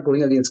will start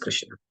going against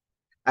Krishna.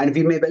 And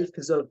we may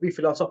well be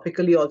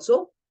philosophically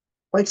also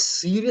quite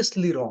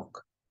seriously wrong.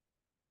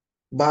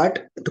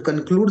 But to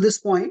conclude this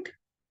point,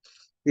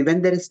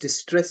 when there is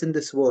distress in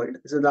this world,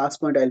 this is the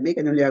last point I'll make,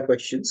 and then we have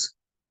questions.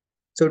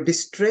 So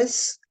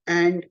distress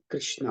and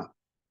Krishna,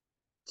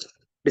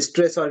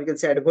 distress, or you can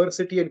say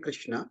adversity and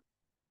Krishna,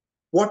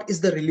 what is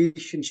the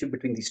relationship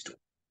between these two?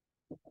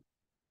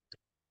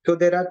 So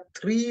there are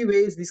three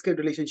ways this kind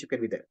of relationship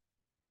can be there.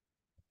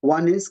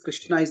 One is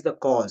Krishna is the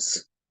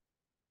cause.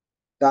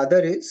 The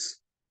other is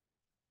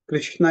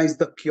Krishna is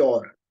the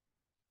cure.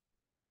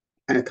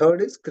 And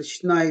third is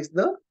Krishna is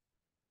the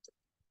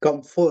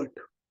comfort.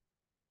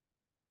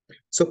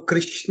 So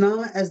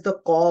Krishna as the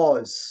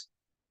cause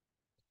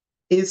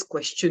is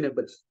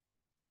questionable.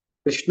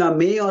 Krishna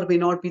may or may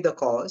not be the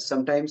cause.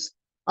 Sometimes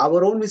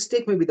our own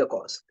mistake may be the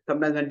cause.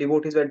 Sometimes when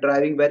devotees were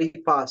driving very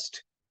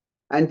fast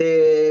and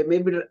they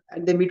meet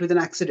with an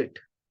accident.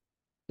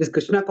 Does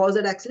Krishna cause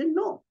that accident?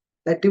 No.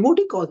 That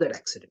devotee caused that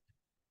accident.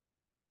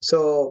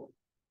 So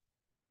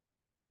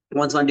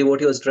once one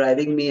devotee was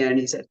driving me and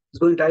he said, he's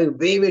going to drive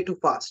way, way too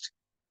fast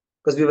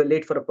because we were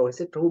late for a program. I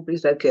said, Prabhu,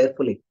 please drive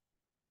carefully.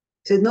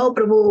 He said, no,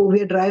 Prabhu,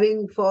 we are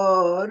driving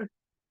for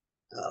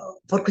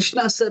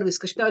Krishna's service.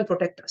 Krishna will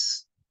protect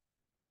us.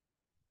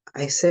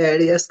 I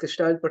said, yes,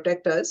 Krishna will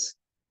protect us.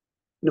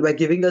 by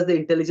giving us the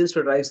intelligence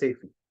to drive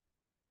safely.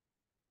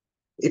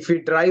 If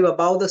we drive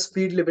above the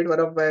speed limit, one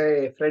of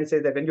my friends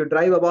says that when you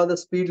drive above the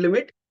speed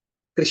limit,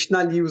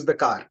 Krishna leaves the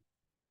car.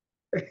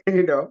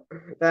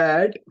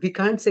 That we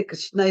can't say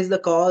Krishna is the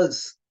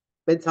cause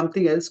when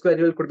something else could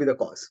be the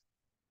cause.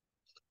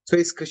 So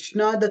is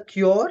Krishna the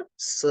cure?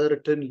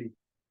 Certainly.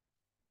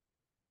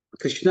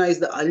 Krishna is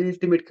the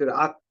ultimate cure.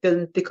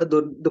 Atyantika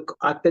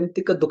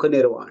dukha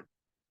nirvana.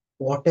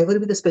 Whatever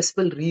be the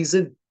specific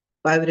reason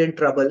why we're in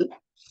trouble,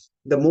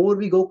 the more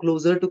we go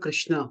closer to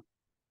Krishna,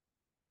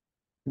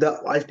 the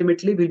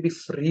ultimately we'll be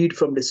freed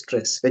from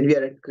distress. When we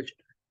are in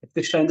Krishna, if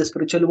Krishna in the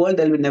spiritual world,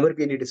 there will never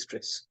be any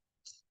distress.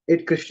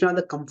 Is Krishna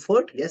the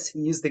comfort? Yes,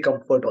 he is the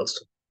comfort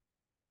also.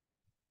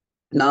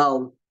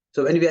 Now,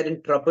 so when we are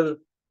in trouble,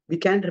 we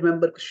can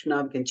remember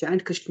Krishna, we can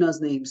chant Krishna's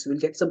names, we'll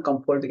get some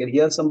comfort, we can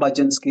hear some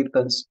bhajans,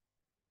 kirtans,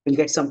 we'll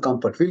get some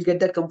comfort. We'll get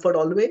that comfort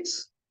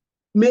always?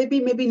 Maybe,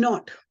 maybe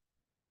not.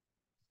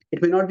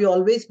 It may not be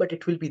always, but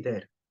it will be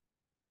there.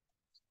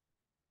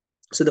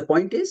 So the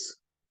point is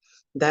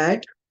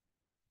that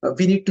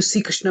we need to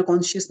see Krishna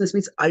consciousness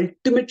means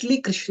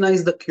ultimately Krishna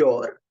is the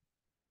cure,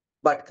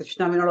 but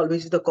Krishna may not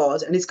always be the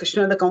cause. And is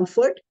Krishna the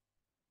comfort?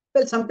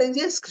 Well, sometimes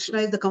yes, Krishna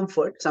is the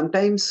comfort.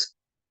 Sometimes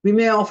we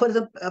may offer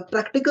the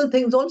practical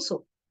things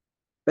also.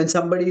 When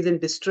somebody is in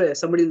distress,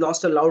 somebody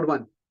lost a loved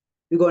one,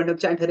 you go and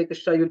chant Hare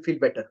Krishna, you'll feel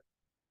better.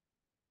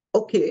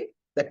 Okay,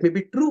 that may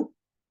be true.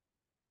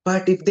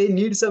 But if they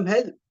need some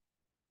help,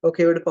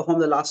 okay, we have to perform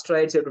the last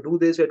rites, we have to do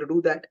this, we have to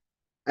do that.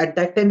 At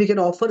that time, we can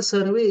offer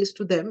service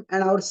to them,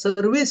 and our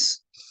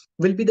service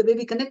will be the way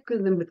we connect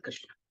with them with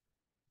Krishna.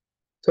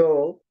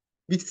 So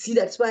we see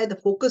that's why the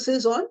focus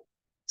is on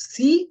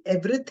see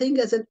everything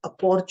as an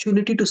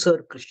opportunity to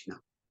serve Krishna.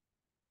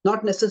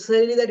 Not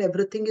necessarily that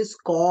everything is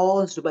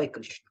caused by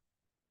Krishna.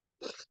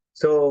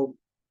 So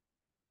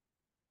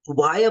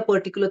why a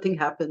particular thing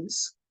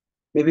happens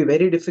may be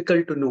very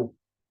difficult to know.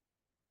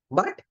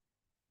 But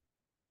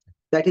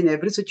that in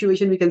every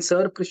situation we can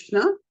serve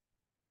Krishna,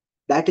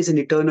 that is an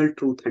eternal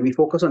truth. And we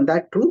focus on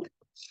that truth,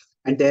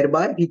 and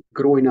thereby we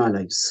grow in our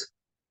lives.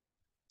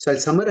 So I'll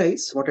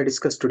summarize what I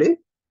discussed today.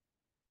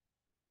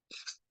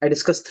 I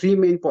discussed 3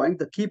 main points.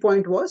 The key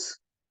point was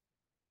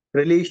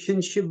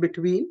relationship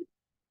between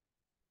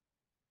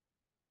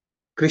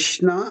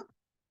Krishna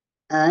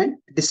and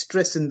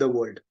distress in the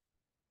world.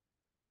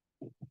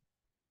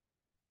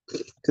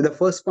 So the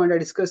first point I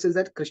discussed is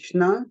that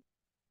Krishna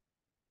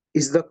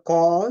is the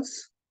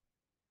cause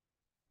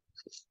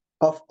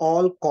of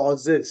all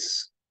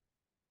causes,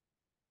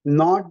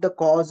 not the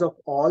cause of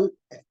all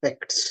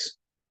effects.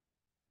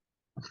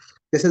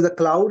 This is the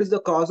cloud is the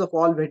cause of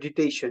all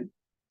vegetation,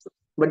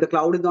 but the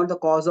cloud is not the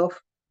cause of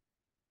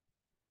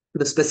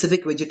the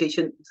specific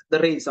vegetation. The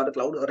rains, not the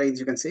cloud, or rains,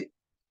 you can say.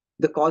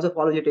 The cause of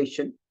all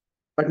vegetation,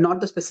 but not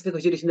the specific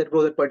vegetation that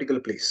grows at a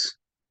particular place.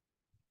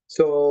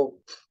 So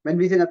when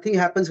we say nothing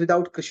happens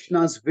without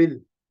Krishna's will,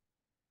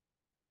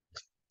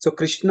 so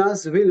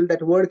Krishna's will,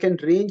 that word can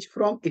range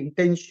from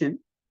intention,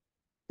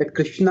 that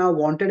Krishna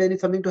wanted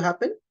something to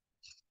happen.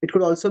 It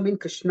could also mean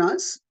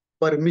Krishna's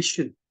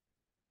permission,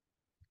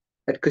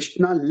 that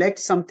Krishna let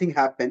something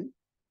happen,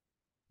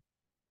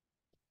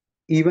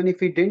 even if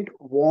he didn't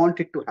want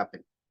it to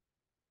happen.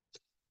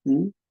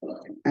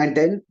 And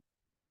then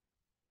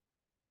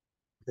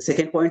the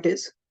second point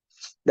is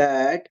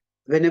that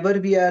whenever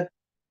we are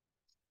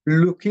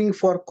looking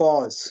for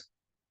cause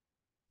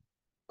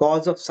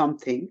of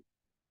something,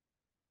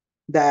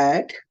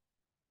 that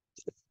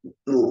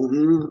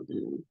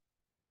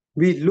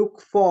we look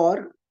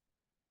for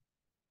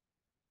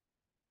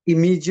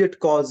immediate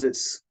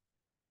causes,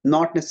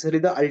 not necessarily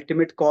the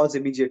ultimate cause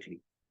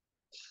immediately.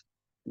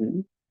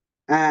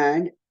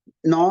 And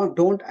now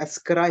don't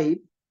ascribe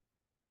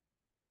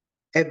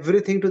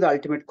everything to the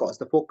ultimate cause.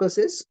 The focus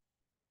is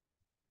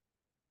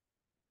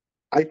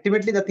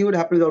ultimately nothing would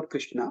happen without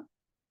Krishna.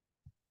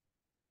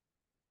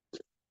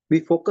 We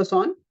focus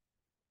on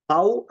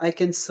how I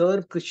can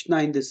serve Krishna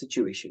in this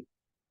situation.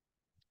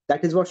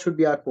 That is what should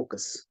be our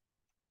focus.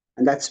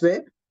 And that's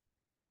where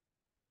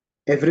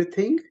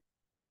everything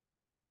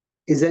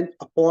is an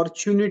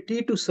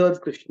opportunity to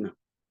serve Krishna.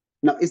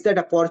 Now, is that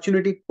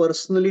opportunity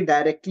personally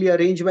directly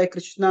arranged by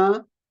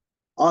Krishna,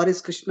 or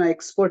is Krishna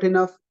expert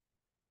enough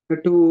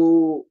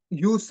to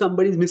use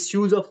somebody's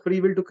misuse of free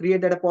will to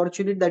create that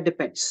opportunity? That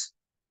depends.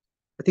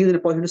 I think it's an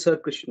opportunity to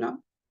serve Krishna.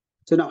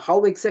 So now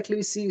how exactly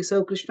we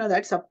serve Krishna,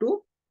 that's up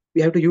to,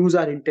 we have to use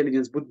our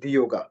intelligence, buddhi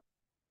yoga.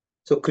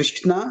 So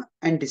Krishna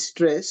and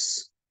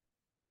distress,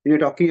 when you're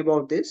talking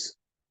about this,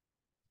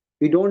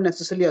 we don't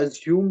necessarily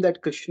assume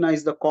that Krishna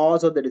is the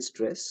cause of the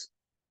distress.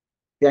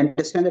 We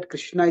understand that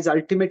Krishna is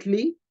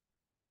ultimately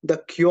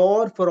the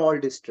cure for all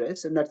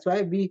distress, and that's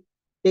why we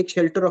take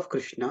shelter of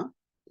Krishna.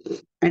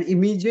 And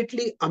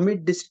immediately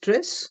amid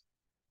distress,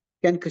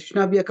 can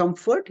Krishna be a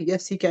comfort?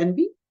 Yes, he can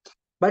be.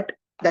 But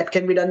that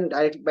can be done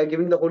by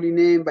giving the holy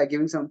name, by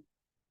giving some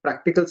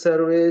practical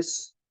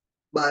service,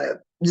 by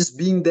just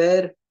being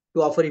there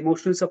to offer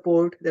emotional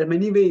support. There are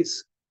many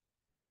ways.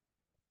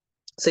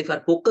 So if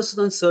our focus is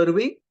on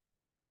serving,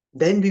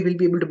 then we will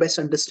be able to best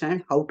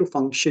understand how to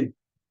function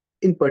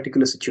in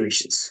particular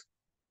situations.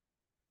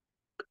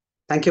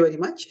 Thank you very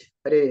much.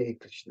 Hare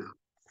Krishna.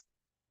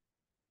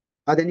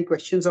 Are there any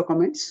questions or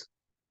comments?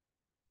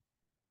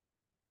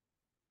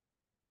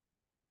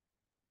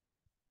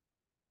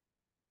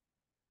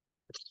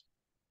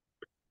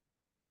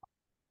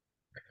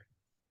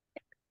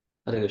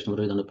 Hare Krishna,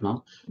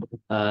 Prabhu.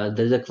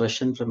 There is a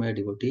question from a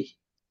devotee.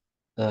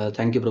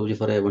 Thank you, Prabhuji,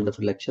 for a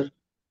wonderful lecture.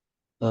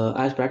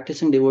 As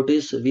practicing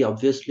devotees, we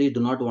obviously do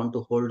not want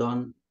to hold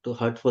on to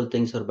hurtful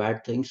things or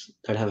bad things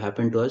that have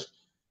happened to us.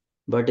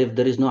 But if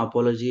there is no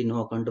apology,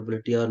 no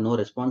accountability, or no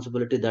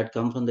responsibility that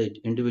come from the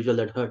individual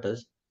that hurt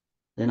us,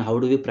 then how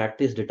do we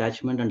practice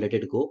detachment and let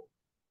it go?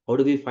 How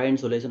do we find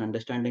solace and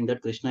understanding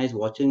that Krishna is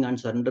watching and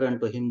surrender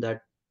unto him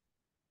that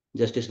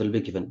justice will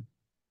be given?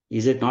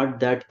 Is it not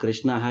that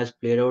Krishna has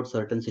played out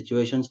certain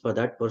situations for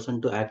that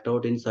person to act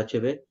out in such a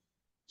way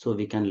so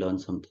we can learn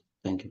something?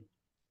 Thank you.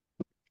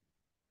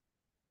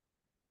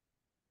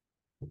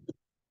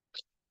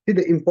 See,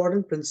 the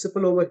important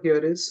principle over here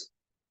is,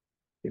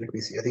 let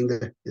me see, I think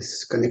that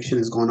this connection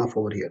has gone off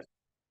over here.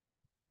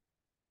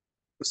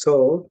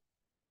 So,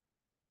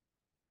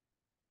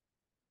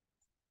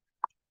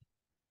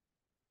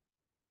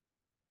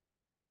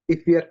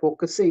 if we are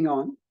focusing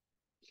on,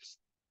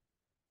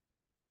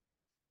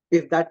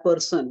 if that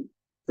person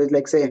is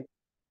like, say,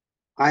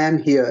 I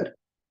am here,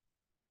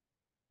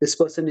 this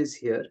person is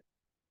here,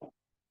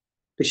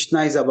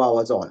 Krishna is above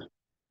us all.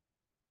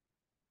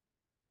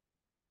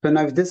 So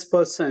now if this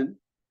person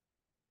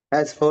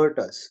has hurt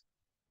us,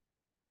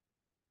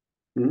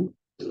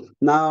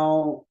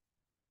 now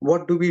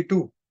what do we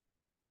do?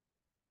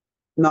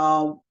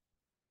 Now,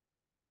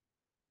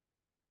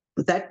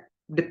 that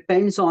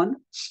depends on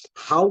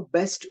how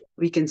best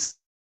we can serve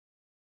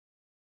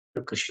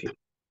Krishna.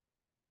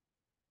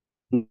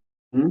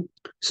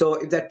 So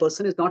if that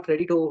person is not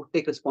ready to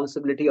take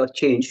responsibility or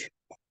change,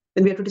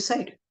 then we have to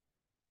decide,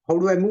 how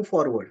do I move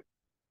forward?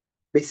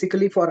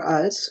 Basically, for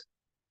us,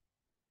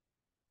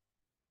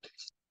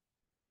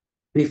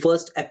 we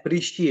first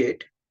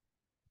appreciate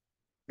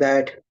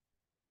that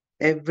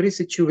every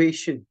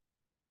situation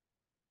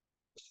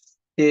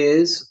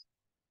is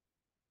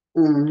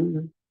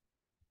an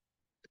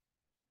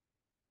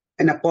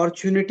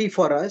opportunity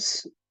for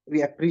us.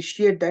 We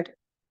appreciate that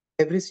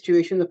every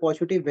situation is an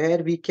opportunity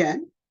where we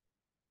can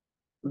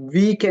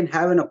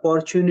have an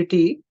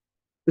opportunity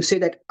to say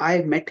that I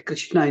met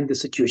Krishna in this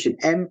situation.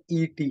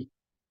 M-E-T.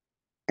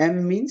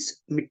 M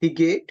means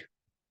mitigate.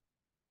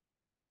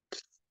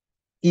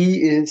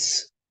 E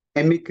is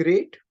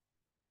emigrate.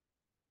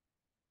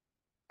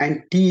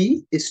 And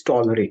T is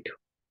tolerate.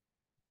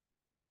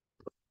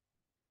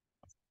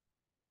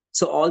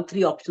 So all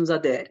three options are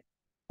there,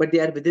 but they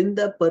are within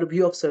the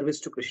purview of service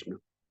to Krishna.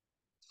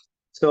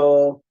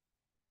 So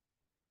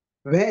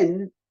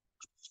when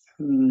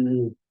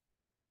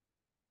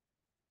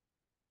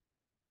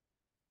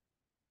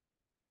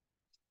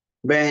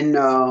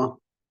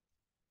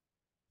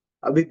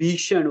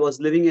Vibhishan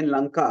was living in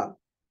Lanka,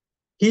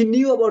 he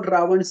knew about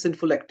Ravan's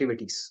sinful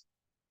activities.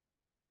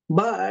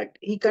 But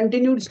he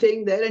continued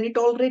staying there and he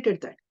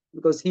tolerated that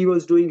because he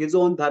was doing his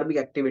own dharmic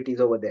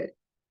activities over there.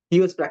 He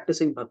was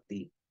practicing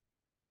bhakti.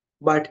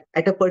 But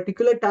at a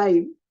particular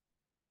time,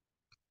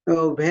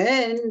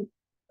 when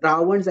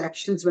Ravan's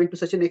actions went to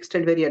such an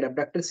extent where he had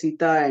abducted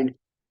Sita and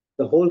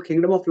the whole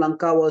kingdom of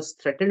Lanka was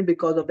threatened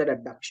because of that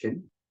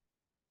abduction,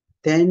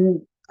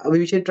 then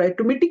Vibhishan tried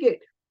to mitigate.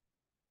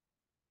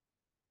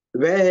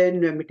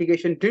 When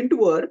mitigation didn't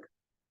work,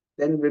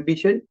 then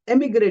Vibhishan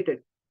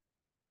emigrated.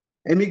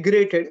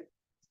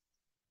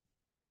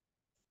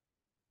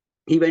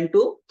 He went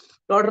to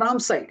Lord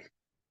Ram's side.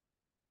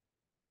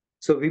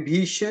 So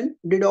Vibhishan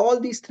did all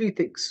these three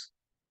things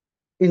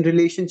in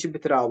relationship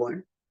with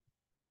Ravan.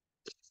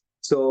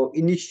 So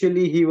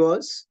initially he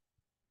was,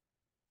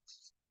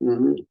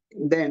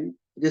 then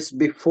just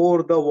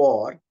before the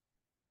war,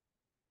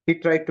 he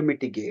tried to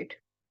mitigate.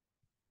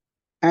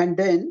 And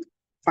then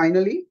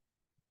finally,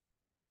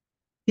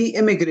 he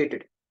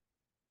emigrated.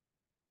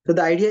 So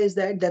the idea is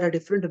that there are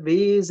different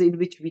ways in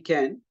which we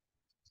can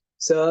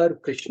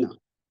serve Krishna.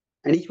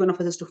 And each one of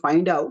us has to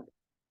find out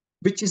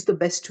which is the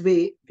best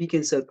way we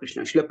can serve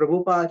Krishna. Srila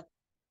Prabhupada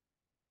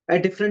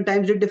at different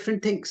times did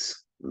different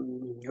things.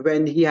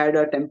 When he had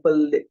a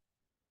temple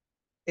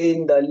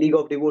in the League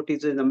of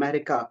Devotees in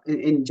America,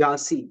 in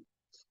Jhansi,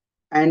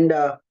 and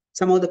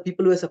some of the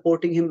people who were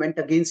supporting him went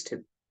against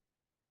him.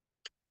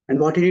 And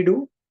what did he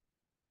do?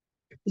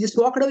 He just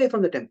walked away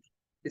from the temple.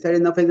 He said,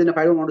 enough is enough.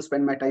 I don't want to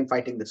spend my time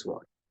fighting this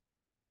war.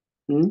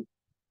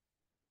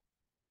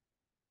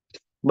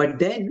 But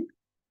then,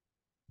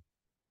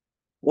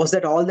 was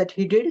that all that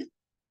he did?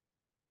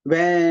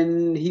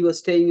 When he was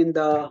staying in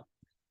the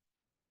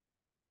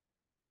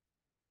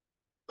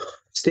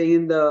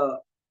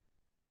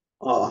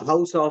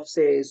house of,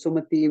 say,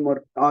 Sumati,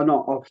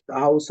 of the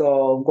house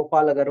of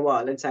Gopal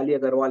Agarwal and Sally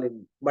Agarwal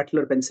in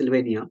Butler,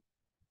 Pennsylvania,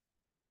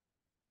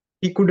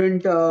 he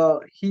couldn't,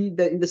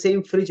 in the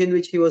same fridge in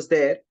which he was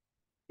there,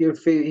 he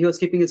was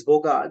keeping his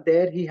bhoga,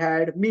 there he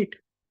had meat.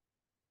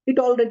 He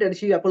tolerated.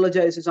 She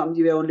apologized to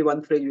Swamiji, we have only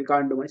one fridge, we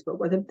can't do much.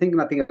 But then think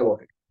nothing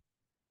about it.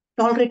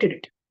 Tolerated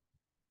it.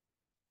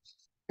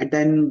 And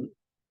then,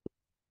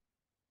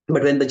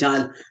 but when the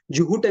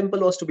Juhu temple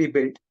was to be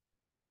built,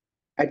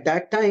 at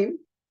that time,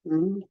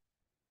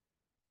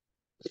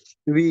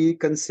 we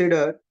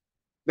consider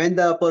when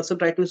the person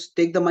tried to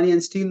take the money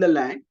and steal the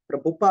land,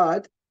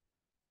 Prabhupada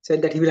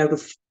said that he will have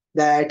to,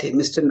 that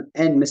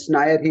Mr.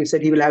 Nair, he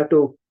said he will have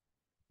to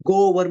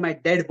go over my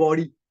dead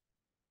body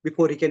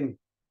before he can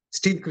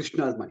steal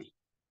Krishna's money.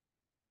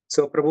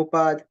 So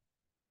Prabhupada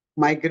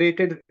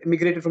immigrated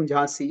from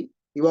Jhansi.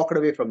 He walked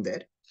away from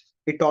there.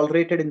 He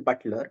tolerated in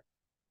Butler,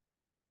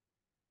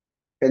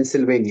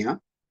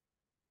 Pennsylvania.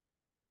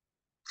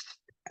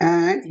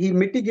 And he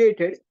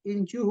mitigated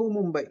in Juhu,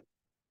 Mumbai.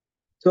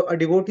 So a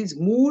devotee's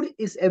mood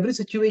is every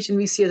situation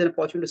we see as an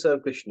opportunity to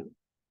serve Krishna.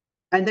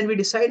 And then we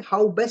decide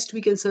how best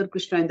we can serve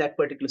Krishna in that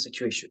particular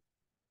situation.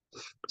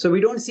 So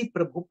we don't see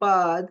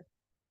Prabhupada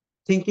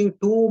thinking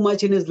too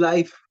much in his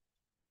life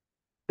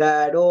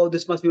that, oh,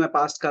 this must be my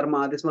past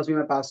karma, this must be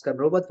my past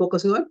karma. But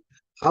focusing on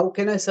how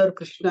can I serve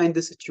Krishna in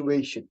this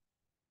situation.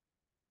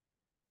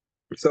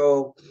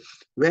 So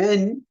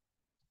when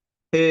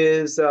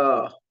his,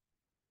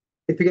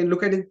 if you can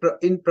look at it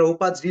in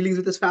Prabhupada's dealings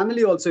with his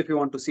family also, if you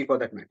want to see for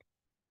that matter.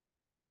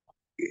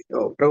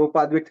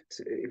 Prabhupada with,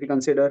 if you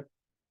consider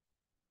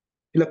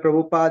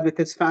Prabhupada with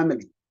his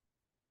family.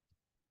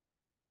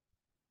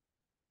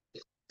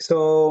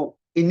 So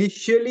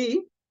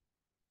initially,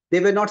 they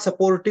were not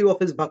supportive of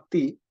his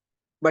bhakti,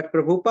 but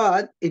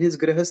Prabhupada in his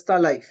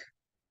Grihastha life,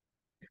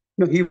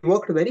 he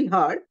worked very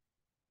hard,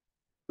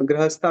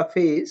 Grihastha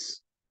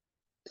phase,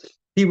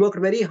 he worked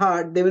very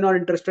hard. They were not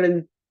interested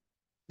in,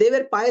 they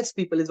were pious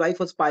people, his wife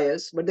was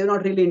pious, but they were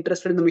not really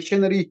interested in the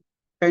missionary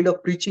kind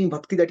of preaching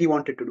bhakti that he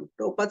wanted to do.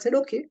 Prabhupada said,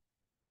 okay.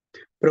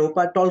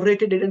 Prabhupada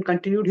tolerated it and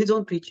continued his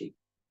own preaching.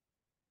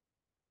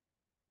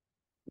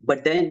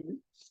 But then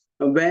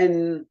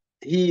when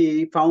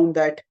he found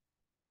that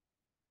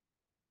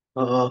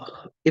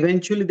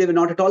eventually they were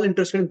not at all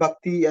interested in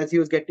bhakti, as he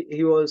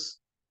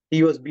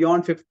was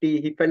beyond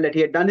 50, he felt that he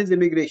had done his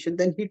immigration,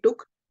 then he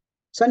took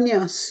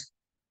sannyas.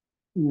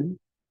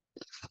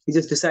 He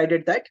just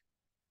decided that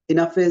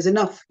enough is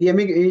enough. He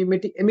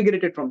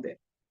emigrated from there.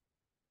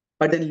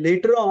 But then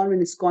later on,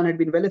 when ISKCON had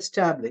been well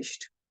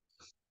established,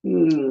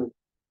 and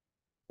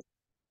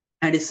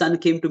his son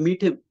came to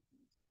meet him,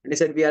 and he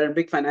said, we are in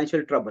big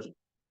financial trouble.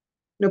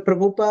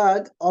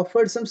 Prabhupada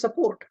offered some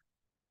support.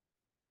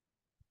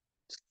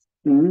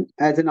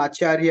 As an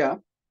acharya,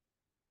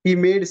 he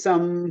made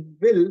some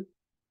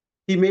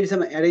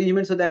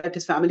arrangements so that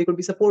his family could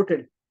be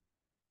supported.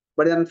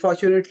 But then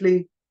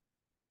unfortunately,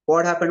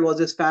 what happened was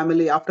his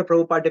family, after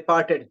Prabhupada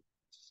departed,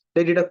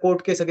 they did a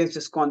court case against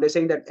ISKCON. They're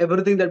saying that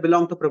everything that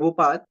belonged to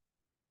Prabhupada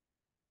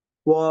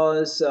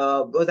was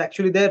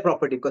actually their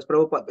property, because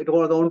it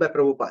was owned by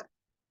Prabhupada.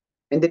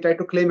 And they tried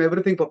to claim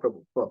everything for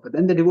Prabhupada. But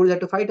then the devotees had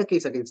to fight a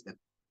case against them.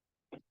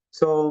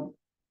 So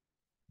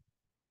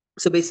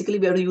basically,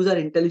 we have to use our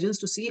intelligence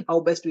to see how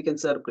best we can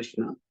serve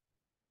Krishna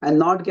and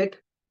not get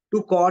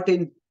too caught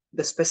in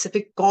the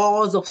specific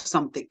cause of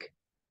something.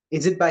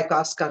 Is it by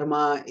caste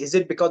karma? Is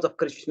it because of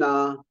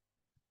Krishna?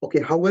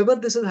 Okay, however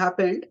this has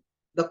happened,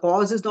 the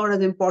cause is not as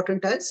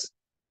important as,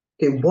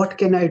 okay, what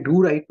can I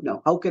do right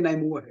now? How can I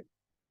move ahead?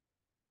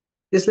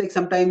 Just like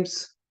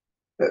sometimes,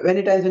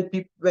 many times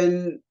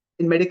when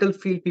in medical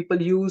field,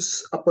 people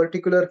use a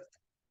particular,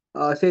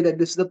 say that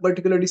this is a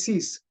particular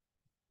disease.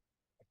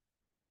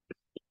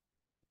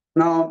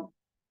 Now,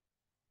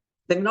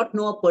 they may not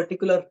know a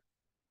particular,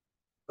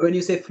 when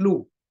you say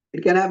flu,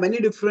 it can have many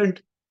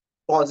different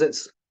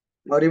causes,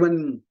 or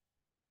even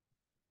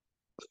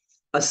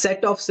a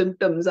set of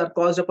symptoms are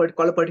caused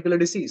called a particular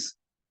disease.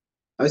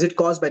 Now, is it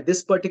caused by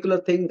this particular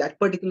thing, that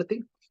particular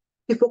thing?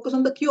 We focus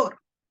on the cure.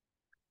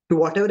 To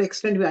whatever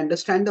extent we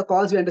understand the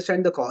cause,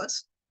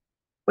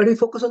 but we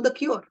focus on the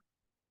cure.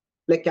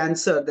 Like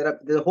cancer,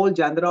 there's a whole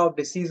genre of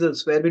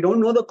diseases where we don't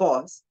know the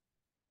cause,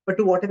 but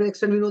to whatever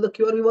extent we know the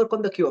cure, we work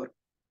on the cure.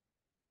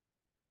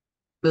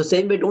 The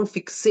same way, don't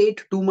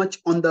fixate too much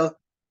on the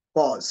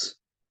cause.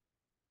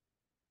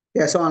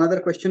 Yeah, so another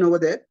question over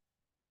there.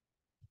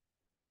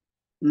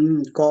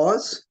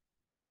 Cause,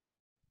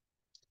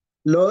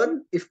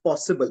 learn if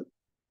possible,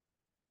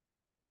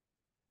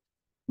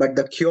 but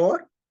the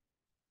cure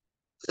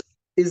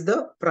is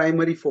the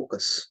primary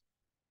focus.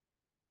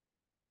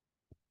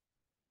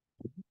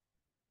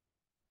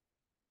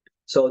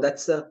 So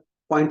that's the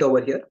point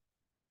over here.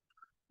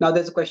 Now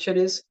there's a question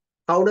is,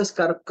 how does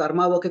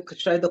karma work if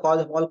Krishna is the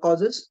cause of all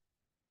causes?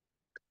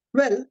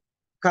 Well,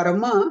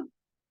 karma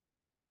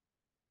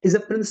is a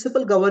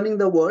principle governing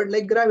the world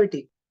like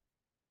gravity.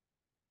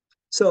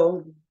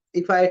 So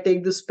if I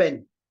take this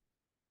pen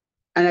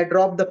and I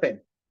drop the pen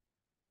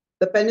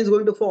is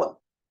going to fall.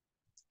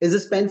 Is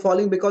this pen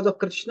falling because of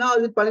Krishna, or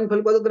is it falling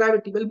because of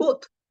gravity? Well,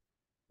 both.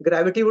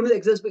 Gravity wouldn't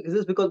exist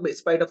because in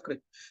spite of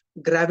Krishna.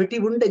 Gravity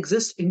wouldn't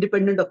exist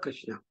independent of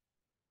Krishna.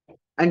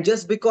 And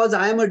just because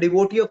I am a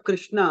devotee of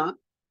Krishna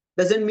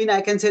doesn't mean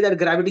I can say that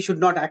gravity should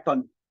not act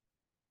on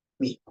me.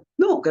 me.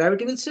 No,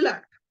 gravity will still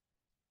act.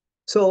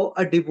 So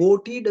a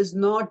devotee does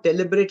not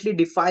deliberately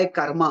defy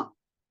karma,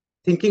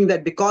 thinking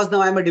that because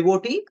now I'm a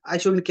devotee, I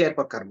shouldn't care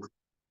for karma.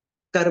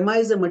 Karma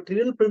is a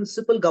material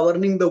principle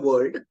governing the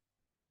world,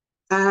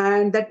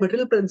 and that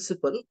material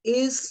principle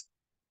is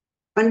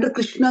under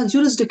Krishna's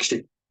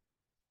jurisdiction.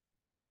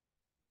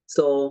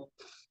 So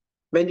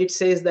when it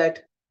says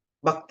that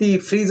bhakti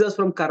frees us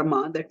from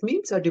karma, that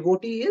means a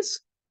devotee is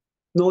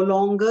no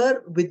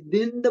longer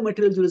within the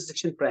material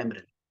jurisdiction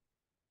primarily.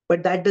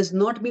 But that does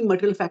not mean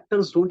material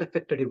factors don't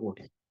affect a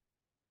devotee.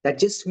 That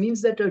just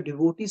means that a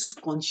devotee's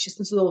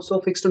consciousness is also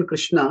fixed on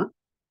Krishna,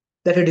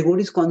 that a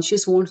devotee's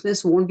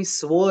consciousness won't be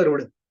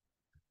swerved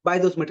by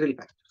those material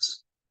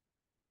factors.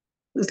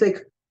 It's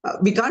like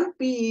we can't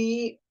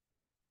be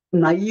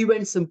naive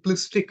and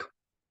simplistic.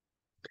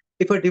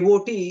 If a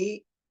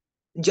devotee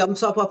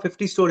jumps off a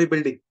 50-story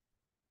building,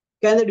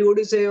 can the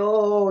devotee say,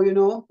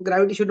 oh,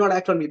 gravity should not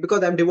act on me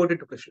because I'm devoted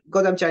to Krishna,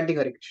 because I'm chanting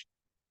Hare Krishna?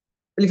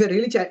 Well, if you're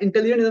really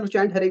intelligent enough to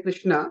chant Hare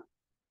Krishna,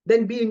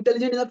 then be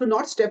intelligent enough to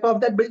not step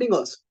off that building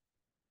also.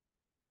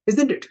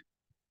 Isn't it?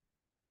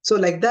 So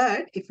like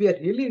that, if we are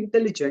really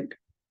intelligent,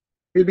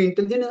 we'll be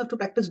intelligent enough to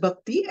practice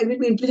bhakti and we'll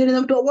be intelligent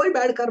enough to avoid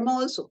bad karma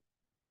also.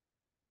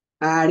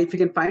 And if we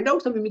can find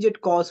out some immediate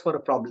cause for a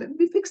problem,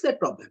 we fix that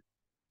problem.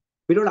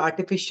 We don't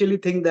artificially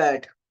think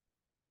that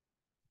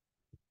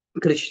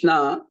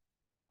Krishna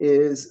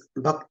is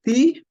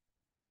bhakti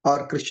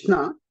or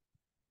Krishna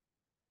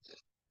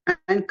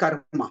and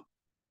karma.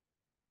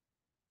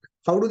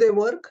 How do they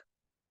work?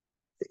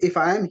 If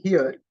I am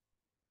here,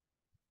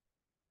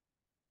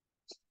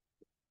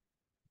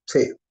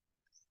 say,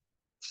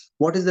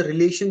 what is the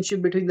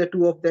relationship between the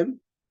two of them?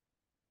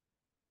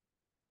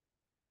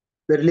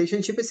 The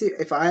relationship is,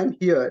 if I am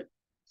here,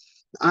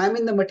 I am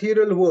in the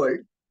material world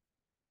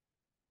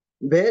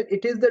where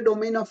it is the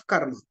domain of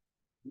karma.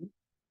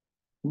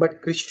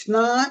 But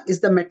Krishna is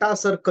the meta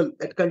circle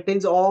that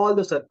contains all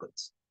the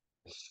circles.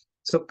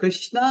 So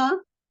Krishna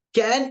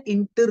can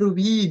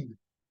intervene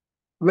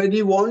when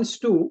he wants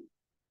to.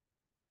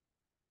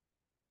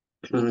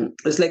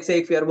 It's like, say,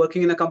 if you are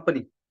working in a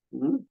company,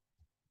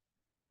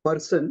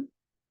 person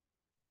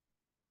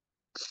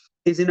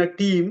is in a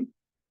team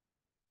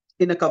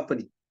in a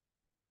company.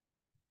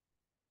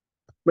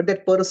 But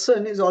that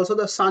person is also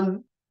the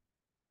son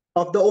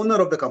of the owner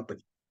of the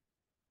company.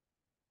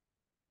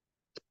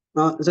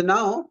 So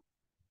now,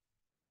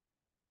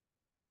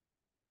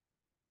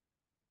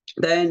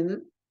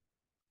 then,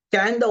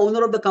 can the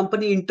owner of the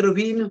company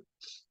intervene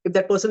if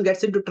that person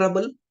gets into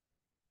trouble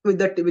with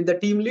the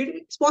team lead?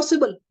 It's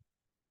possible.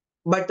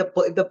 But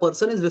if the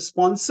person is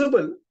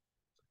responsible,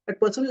 that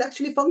person will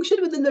actually function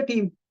within the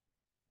team.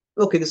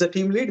 Okay, this is a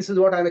team lead. This is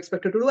what I'm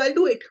expected to do. I'll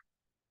do it.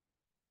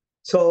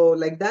 So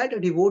like that, a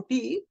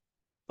devotee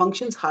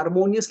functions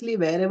harmoniously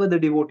wherever the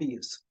devotee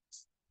is.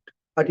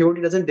 A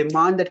devotee doesn't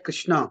demand that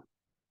Krishna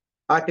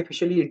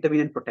artificially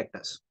intervene and protect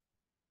us.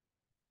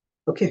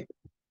 Okay.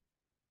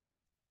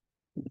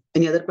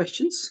 Any other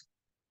questions?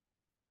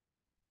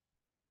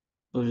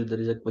 There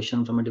is a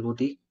question from a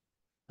devotee.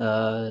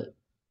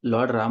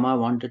 Lord Rama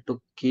wanted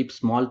to keep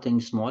small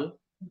things small,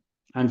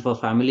 and for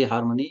family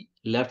harmony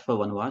left for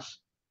Vanvas.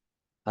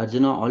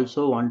 Arjuna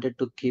also wanted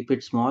to keep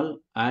it small,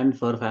 and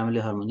for family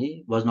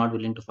harmony was not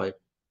willing to fight.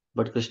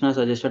 But Krishna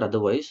suggested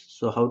otherwise.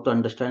 So how to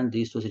understand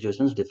these two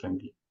situations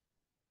differently?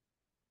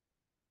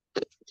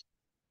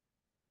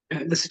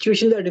 The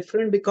situations are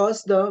different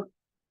because the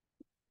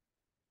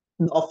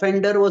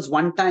offender was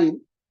one time.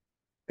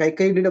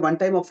 Kaikeyi did a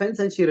one-time offense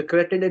and she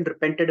regretted and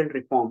repented and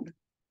reformed.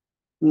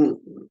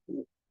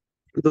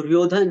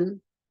 Duryodhan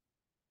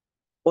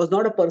was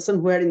not a person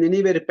who had in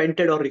any way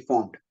repented or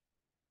reformed.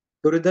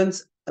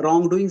 Duryodhan's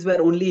wrongdoings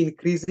were only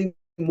increasing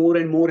more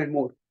and more and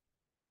more.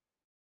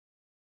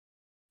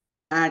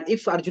 And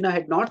if Arjuna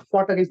had not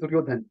fought against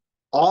Duryodhan,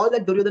 all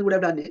that Duryodhan would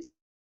have done is,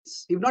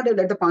 he would not have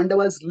let the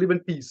Pandavas live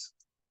in peace.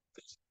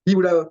 He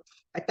would have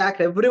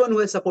attacked everyone who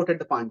has supported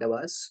the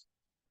Pandavas.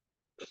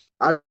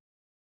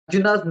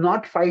 Arjuna's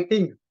not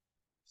fighting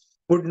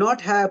would not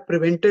have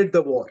prevented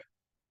the war.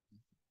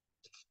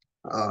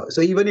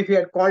 So even if he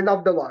had called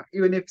off the war,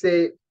 even if,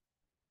 say,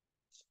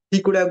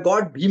 he could have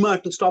got Bhima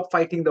to stop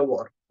fighting the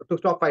war,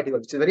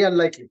 which is very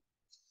unlikely.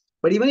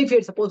 But even if he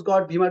had supposed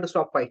got Bhima to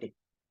stop fighting,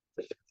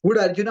 would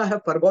Arjuna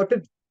have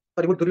forgotten,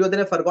 or would Duryodhana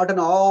have forgotten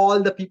all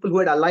the people who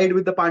had allied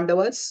with the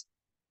Pandavas?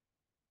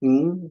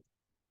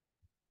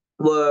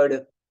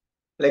 Would,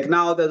 like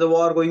now there's a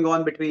war going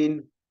on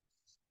between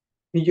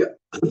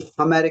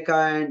America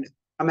and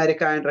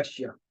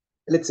Russia.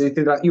 Let's say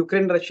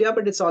Ukraine, Russia,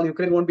 but it's all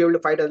Ukraine won't be able to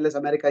fight unless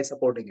America is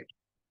supporting it.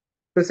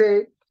 So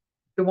say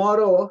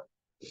tomorrow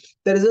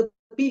there is a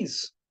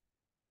peace.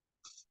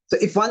 So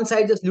if one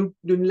side just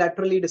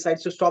unilaterally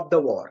decides to stop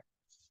the war,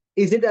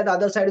 is it that the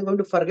other side is going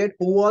to forget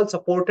who all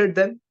supported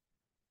them?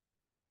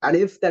 And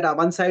if that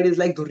one side is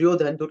like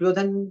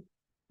Duryodhan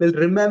will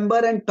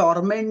remember and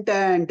torment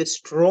and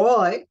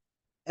destroy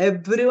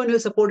everyone who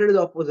supported his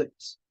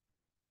opposites.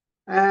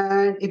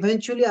 And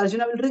eventually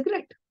Arjuna will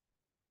regret.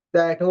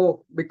 that,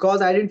 oh,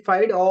 because I didn't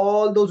fight,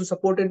 all those who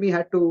supported me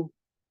had to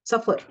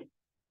suffer.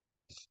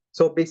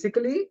 So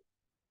basically,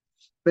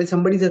 when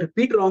somebody is a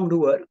repeat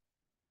wrongdoer,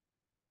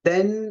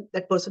 then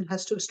that person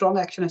has to, strong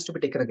action has to be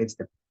taken against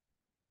them.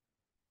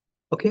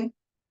 Okay.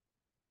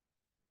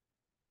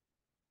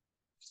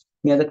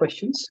 Any other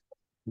questions?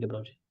 Okay,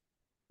 Prabhuji.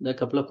 There are a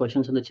couple of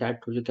questions in the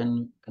chat. Prabhuji,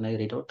 can I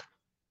read out?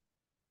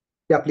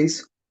 Yeah,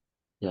 please.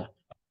 Yeah.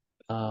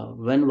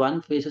 When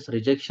one faces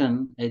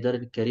rejection, either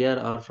in career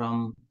or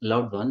from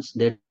loved ones,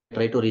 they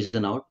try to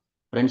reason out.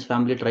 Friends,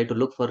 family try to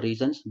look for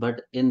reasons,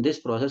 but in this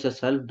process, a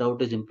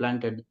self-doubt is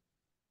implanted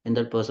in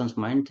that person's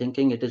mind,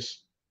 thinking it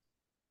is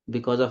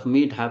because of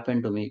me, it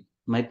happened to me.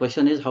 My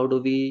question is, how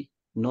do we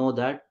know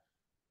that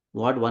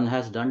what one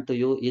has done to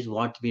you is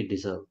what we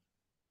deserve?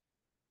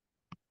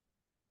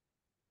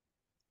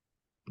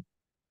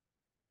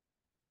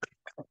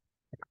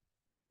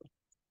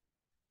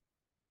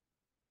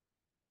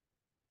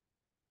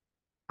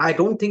 I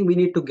don't think we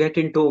need to get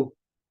into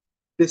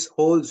this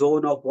whole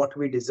zone of what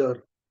we deserve.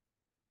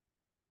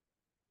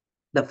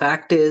 The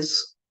fact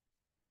is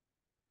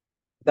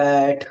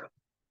that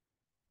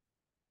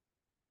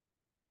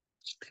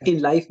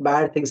in life,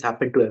 bad things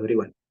happen to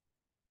everyone.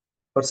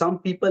 For some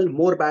people,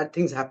 more bad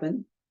things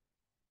happen.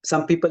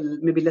 Some people,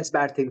 maybe less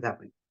bad things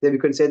happen. Then we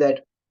can say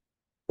that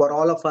for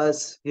all of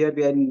us here,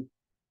 we are in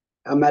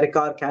America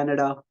or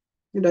Canada,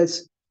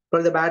 it's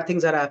for the bad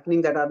things are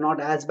happening that are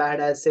not as bad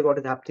as, say, what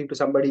is happening to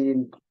somebody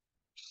in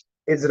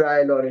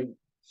Israel or in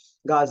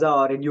Gaza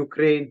or in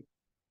Ukraine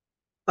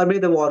or maybe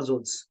the war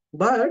zones.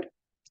 But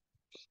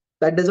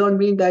that does not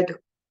mean that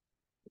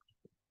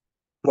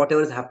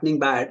whatever is happening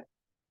bad,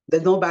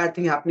 there's no bad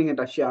thing happening in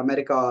Russia,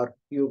 America, or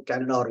you,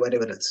 Canada, or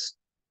wherever else.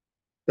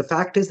 The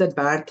fact is that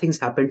bad things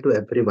happen to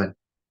everyone.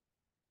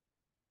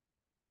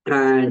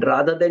 And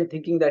rather than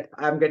thinking that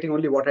I'm getting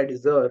only what I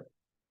deserve,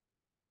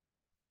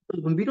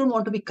 we don't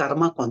want to be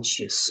karma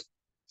conscious.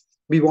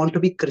 We want to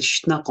be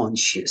Krishna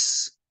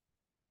conscious.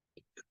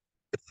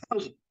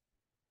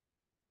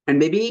 And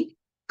maybe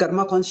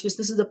karma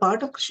consciousness is a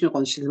part of Krishna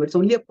consciousness, but it's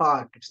only a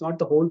part. It's not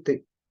the whole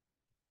thing.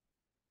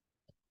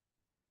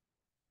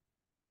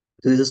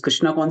 So this is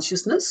Krishna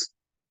consciousness.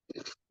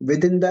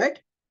 Within that,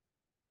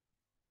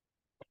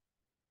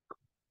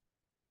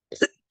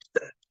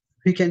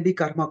 we can be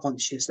karma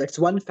conscious. That's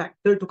one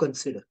factor to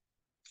consider.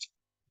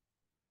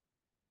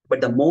 But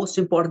the most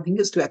important thing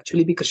is to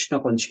actually be Krishna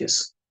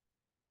conscious.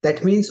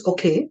 That means,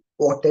 okay,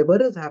 whatever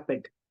has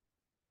happened,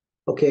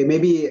 okay,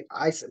 maybe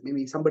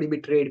somebody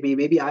betrayed me,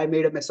 maybe I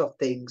made a mess of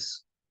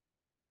things.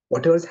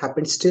 Whatever has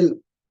happened, still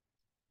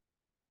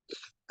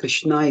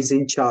Krishna is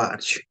in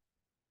charge.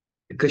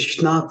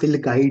 Krishna will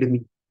guide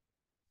me.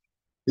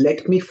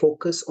 Let me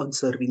focus on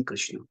serving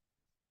Krishna.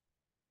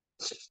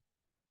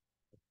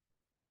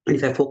 And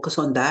if I focus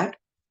on that,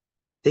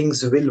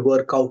 things will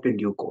work out in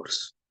due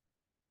course.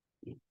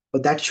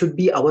 But that should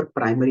be our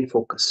primary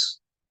focus.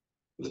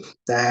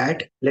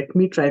 That let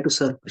me try to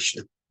serve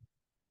Krishna.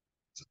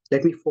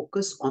 Let me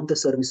focus on the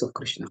service of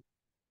Krishna.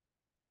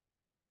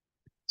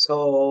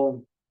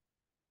 So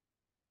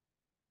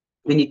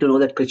we need to know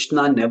that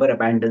Krishna never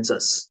abandons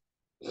us.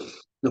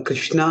 Now,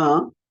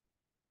 Krishna,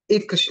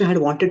 if Krishna had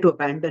wanted to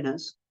abandon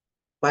us,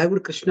 why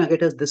would Krishna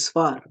get us this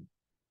far?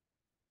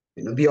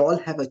 We all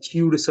have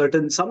achieved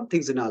some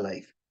things in our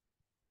life,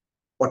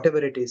 whatever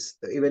it is.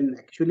 Even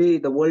actually,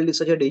 the world is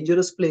such a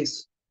dangerous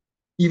place.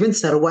 Even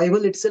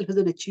survival itself is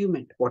an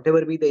achievement,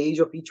 whatever be the age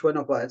of each one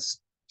of us.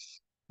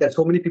 There are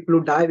so many people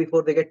who die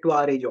before they get to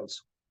our age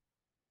also.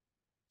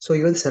 So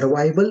even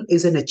survival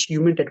is an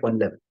achievement at one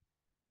level.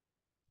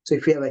 So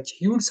if we have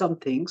achieved some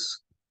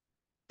things,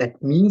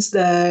 that means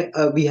that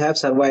we have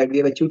survived, we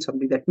have achieved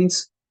something. That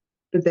means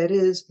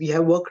that we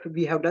have worked,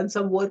 we have done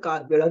some work, we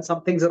have done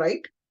some things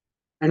right,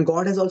 and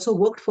God has also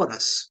worked for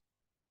us.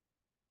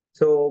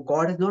 So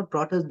God has not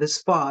brought us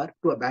this far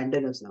to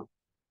abandon us now.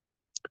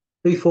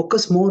 We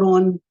focus more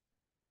on,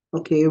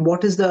 okay,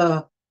 what is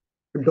the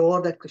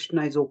door that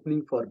Krishna is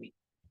opening for me?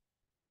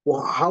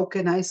 How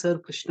can I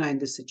serve Krishna in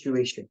this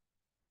situation?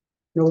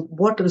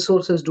 What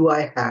resources do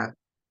I have?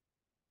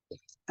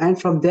 And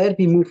from there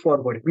we move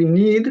forward. We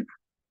need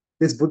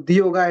this Buddhi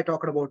Yoga I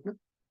talked about. No?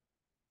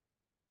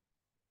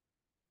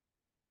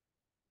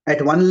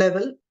 At one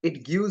level,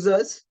 it gives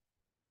us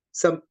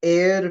some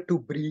air to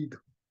breathe.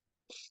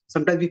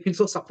 Sometimes we feel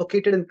so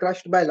suffocated and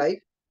crushed by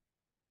life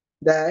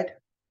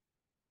that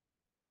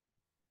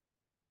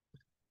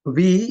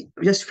we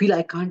just feel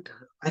I can't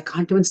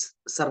even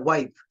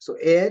survive. So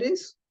air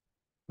is,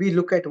 we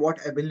look at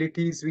what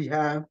abilities we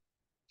have,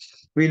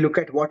 we look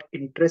at what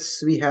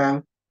interests we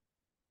have,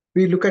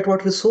 we look at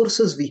what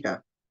resources we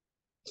have,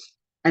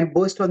 and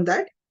based on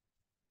that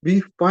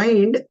we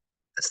find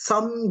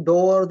some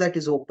door that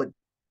is open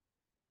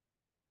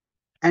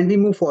and we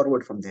move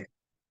forward from there.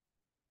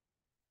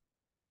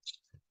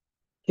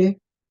 Okay,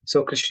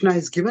 so Krishna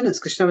has given us,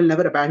 Krishna will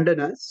never abandon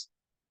us.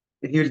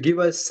 He will give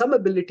us some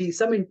ability,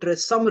 some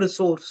interest, some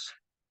resource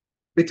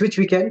with which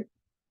we can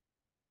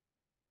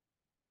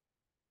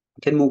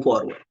move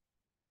forward.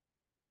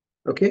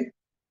 Okay.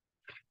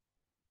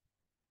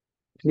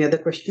 Any other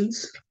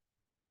questions?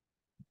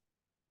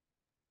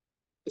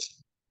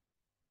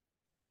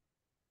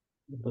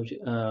 Prabhuji,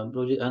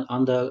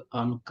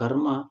 on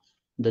karma,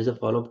 there's a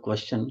follow-up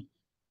question.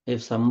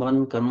 If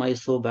someone karma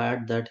is so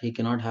bad that he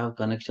cannot have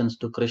connections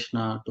to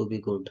Krishna to be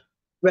good.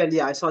 Well,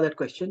 yeah, I saw that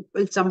question.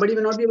 Well, somebody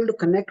may not be able to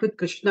connect with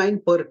Krishna in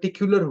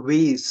particular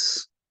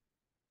ways,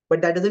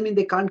 but that doesn't mean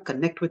they can't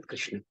connect with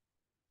Krishna.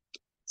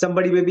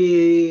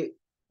 Somebody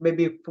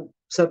maybe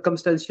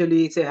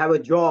circumstantially say have a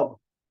job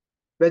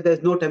where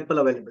there's no temple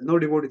available, no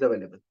devotees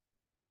available,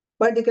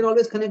 but they can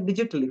always connect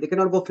digitally. They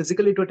cannot go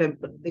physically to a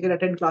temple. They can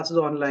attend classes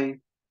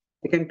online.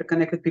 They can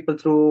connect with people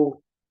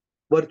through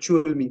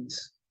virtual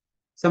means.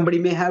 Somebody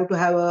may have to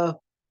have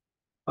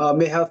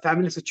a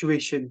family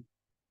situation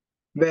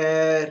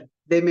where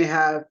they may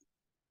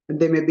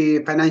be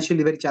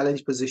financially very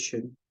challenged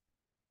position,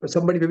 or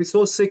somebody may be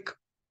so sick.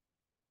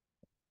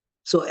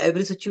 So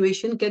every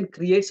situation can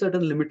create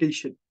certain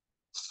limitation,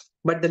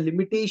 but the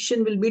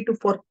limitation will be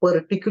for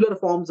particular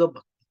forms of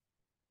bhakti.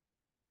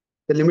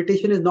 The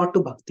limitation is not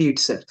to bhakti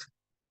itself.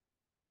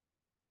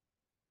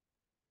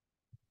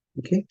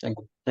 Okay. Thank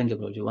you,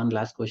 Prabhuji. One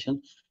last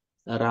question.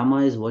 Rama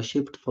is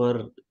worshipped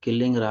for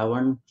killing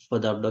Ravan for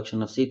the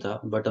abduction of Sita,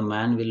 but a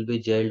man will be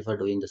jailed for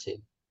doing the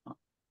same.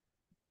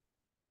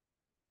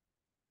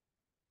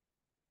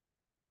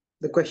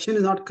 The question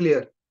is not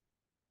clear.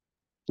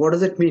 What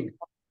does it mean?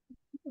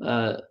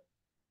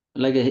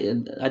 Like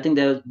I think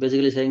they're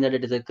basically saying that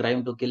it is a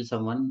crime to kill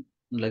someone,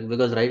 like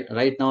because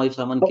right now if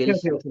someone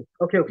kills,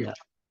 Okay. yeah.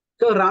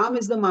 So Ram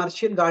is the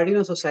martial guardian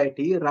of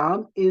society.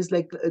 Ram is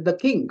like the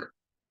king.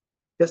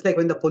 Just like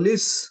when the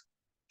police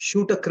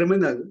shoot a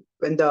criminal,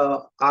 when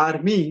the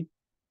army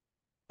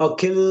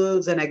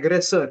kills an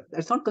aggressor,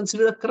 that's not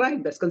considered a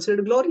crime. That's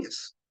considered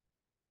glorious.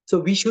 So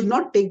we should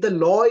not take the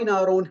law in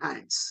our own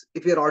hands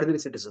if we are ordinary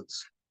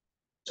citizens.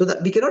 So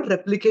that we cannot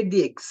replicate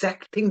the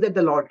exact thing that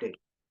the Lord did.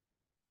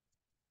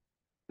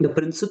 The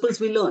principles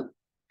we learn.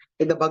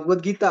 In the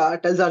Bhagavad-Gita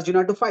tells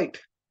Arjuna to fight.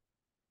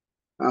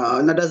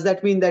 Now, does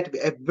that mean that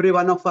every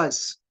one of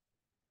us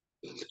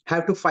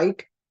have to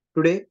fight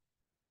today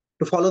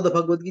to follow the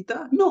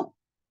Bhagavad-Gita? No.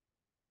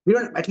 We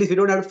don't. At least we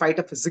don't have to fight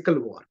a physical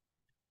war.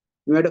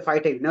 We have to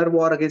fight an inner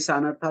war against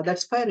anartha.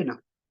 That's fair enough.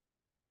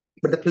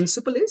 But the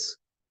principle is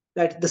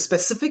that the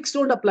specifics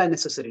don't apply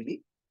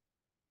necessarily,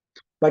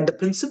 but the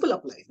principle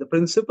applies. The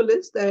principle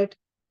is that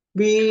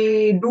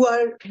we do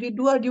our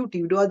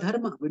duty, we do our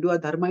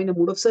dharma in a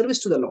mood of service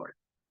to the Lord.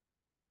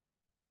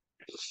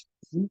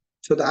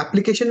 So the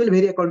application will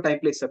vary according to time,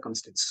 place,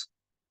 circumstance.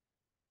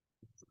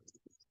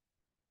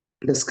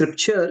 The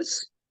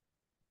scriptures,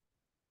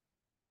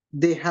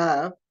 they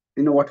have,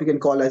 what we can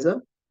call as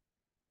to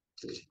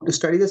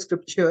study the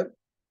scripture,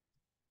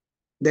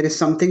 there is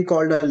something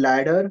called a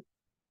ladder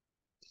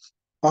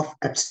of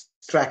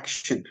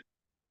abstraction.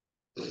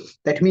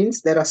 That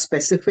means there are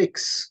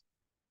specifics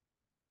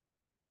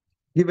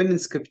given in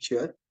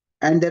scripture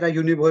and there are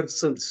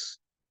universals.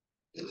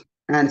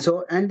 And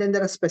then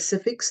there are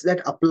specifics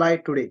that apply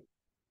today.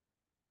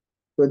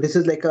 So this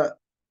is like a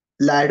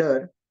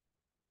ladder.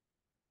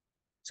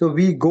 So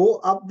we go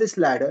up this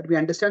ladder, we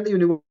understand the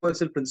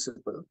universal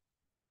principle,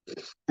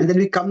 and then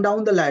we come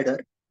down the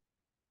ladder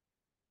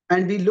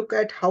and we look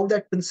at how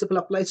that principle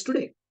applies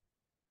today.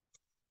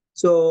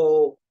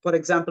 So, for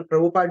example,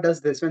 Prabhupada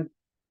does this when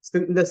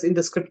in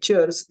the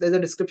scriptures, there's a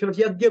description of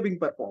yajna being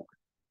performed.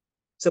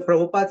 So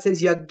Prabhupada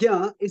says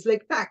yajna is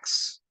like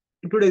tax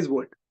in today's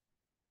world.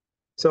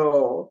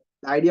 So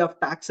the idea of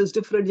tax is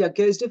different, yajna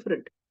is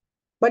different,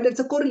 but it's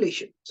a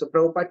correlation. So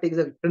Prabhupada takes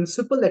a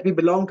principle that we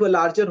belong to a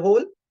larger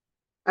whole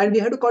and we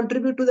have to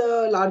contribute to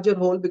the larger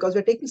whole because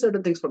we're taking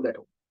certain things from that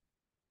whole.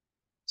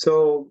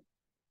 So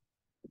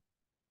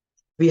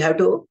we have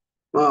to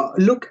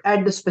look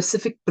at the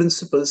specific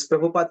principles.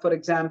 Prabhupada, for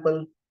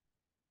example,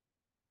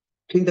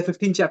 in the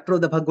 15th chapter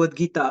of the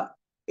Bhagavad-Gita,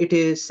 it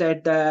is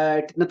said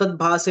that Natad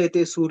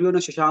bhasete suryo na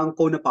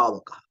shashanko na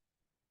pavaka.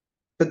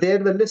 So there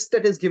the list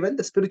that is given,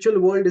 the spiritual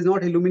world is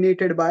not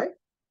illuminated by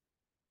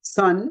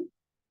sun,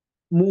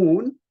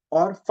 moon,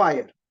 or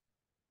fire.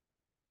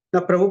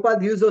 Now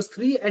Prabhupada used those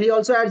three and he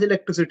also adds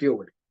electricity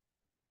over it.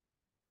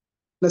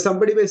 Now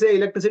somebody may say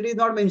electricity is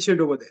not mentioned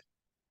over there.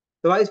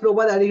 So why is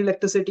Prabhupada adding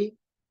electricity?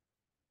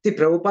 See,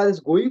 Prabhupada is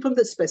going from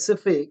the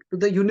specific to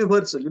the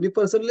universal.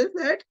 Universal is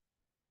that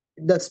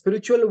the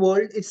spiritual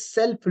world is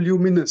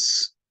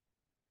self-luminous.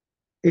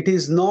 It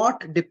is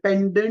not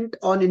dependent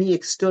on any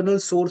external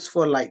source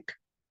for light.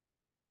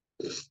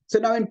 So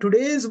now in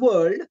today's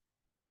world,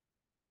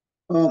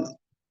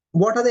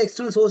 what are the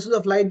external sources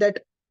of light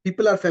that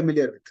people are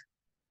familiar with?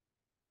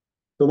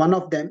 So one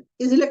of them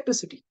is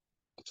electricity.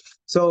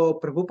 So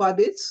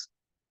Prabhupada is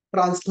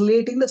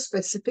translating the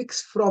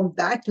specifics from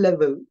that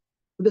level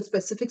to the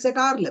specifics at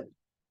our level.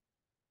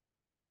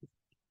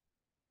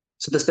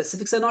 So the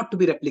specifics are not to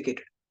be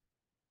replicated,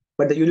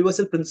 but the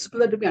universal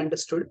principles are to be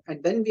understood,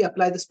 and then we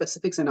apply the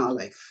specifics in our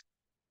life.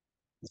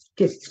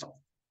 Okay.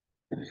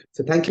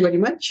 So thank you very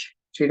much.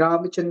 Shri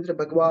Ramachandra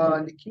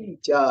Bhagwan ki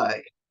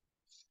jai.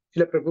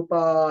 Srila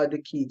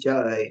Prabhupada ki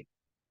jai.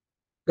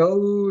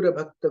 Gaur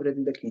Bhakta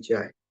Vrinda ki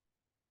jai.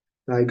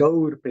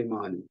 Gaur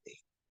Premanande.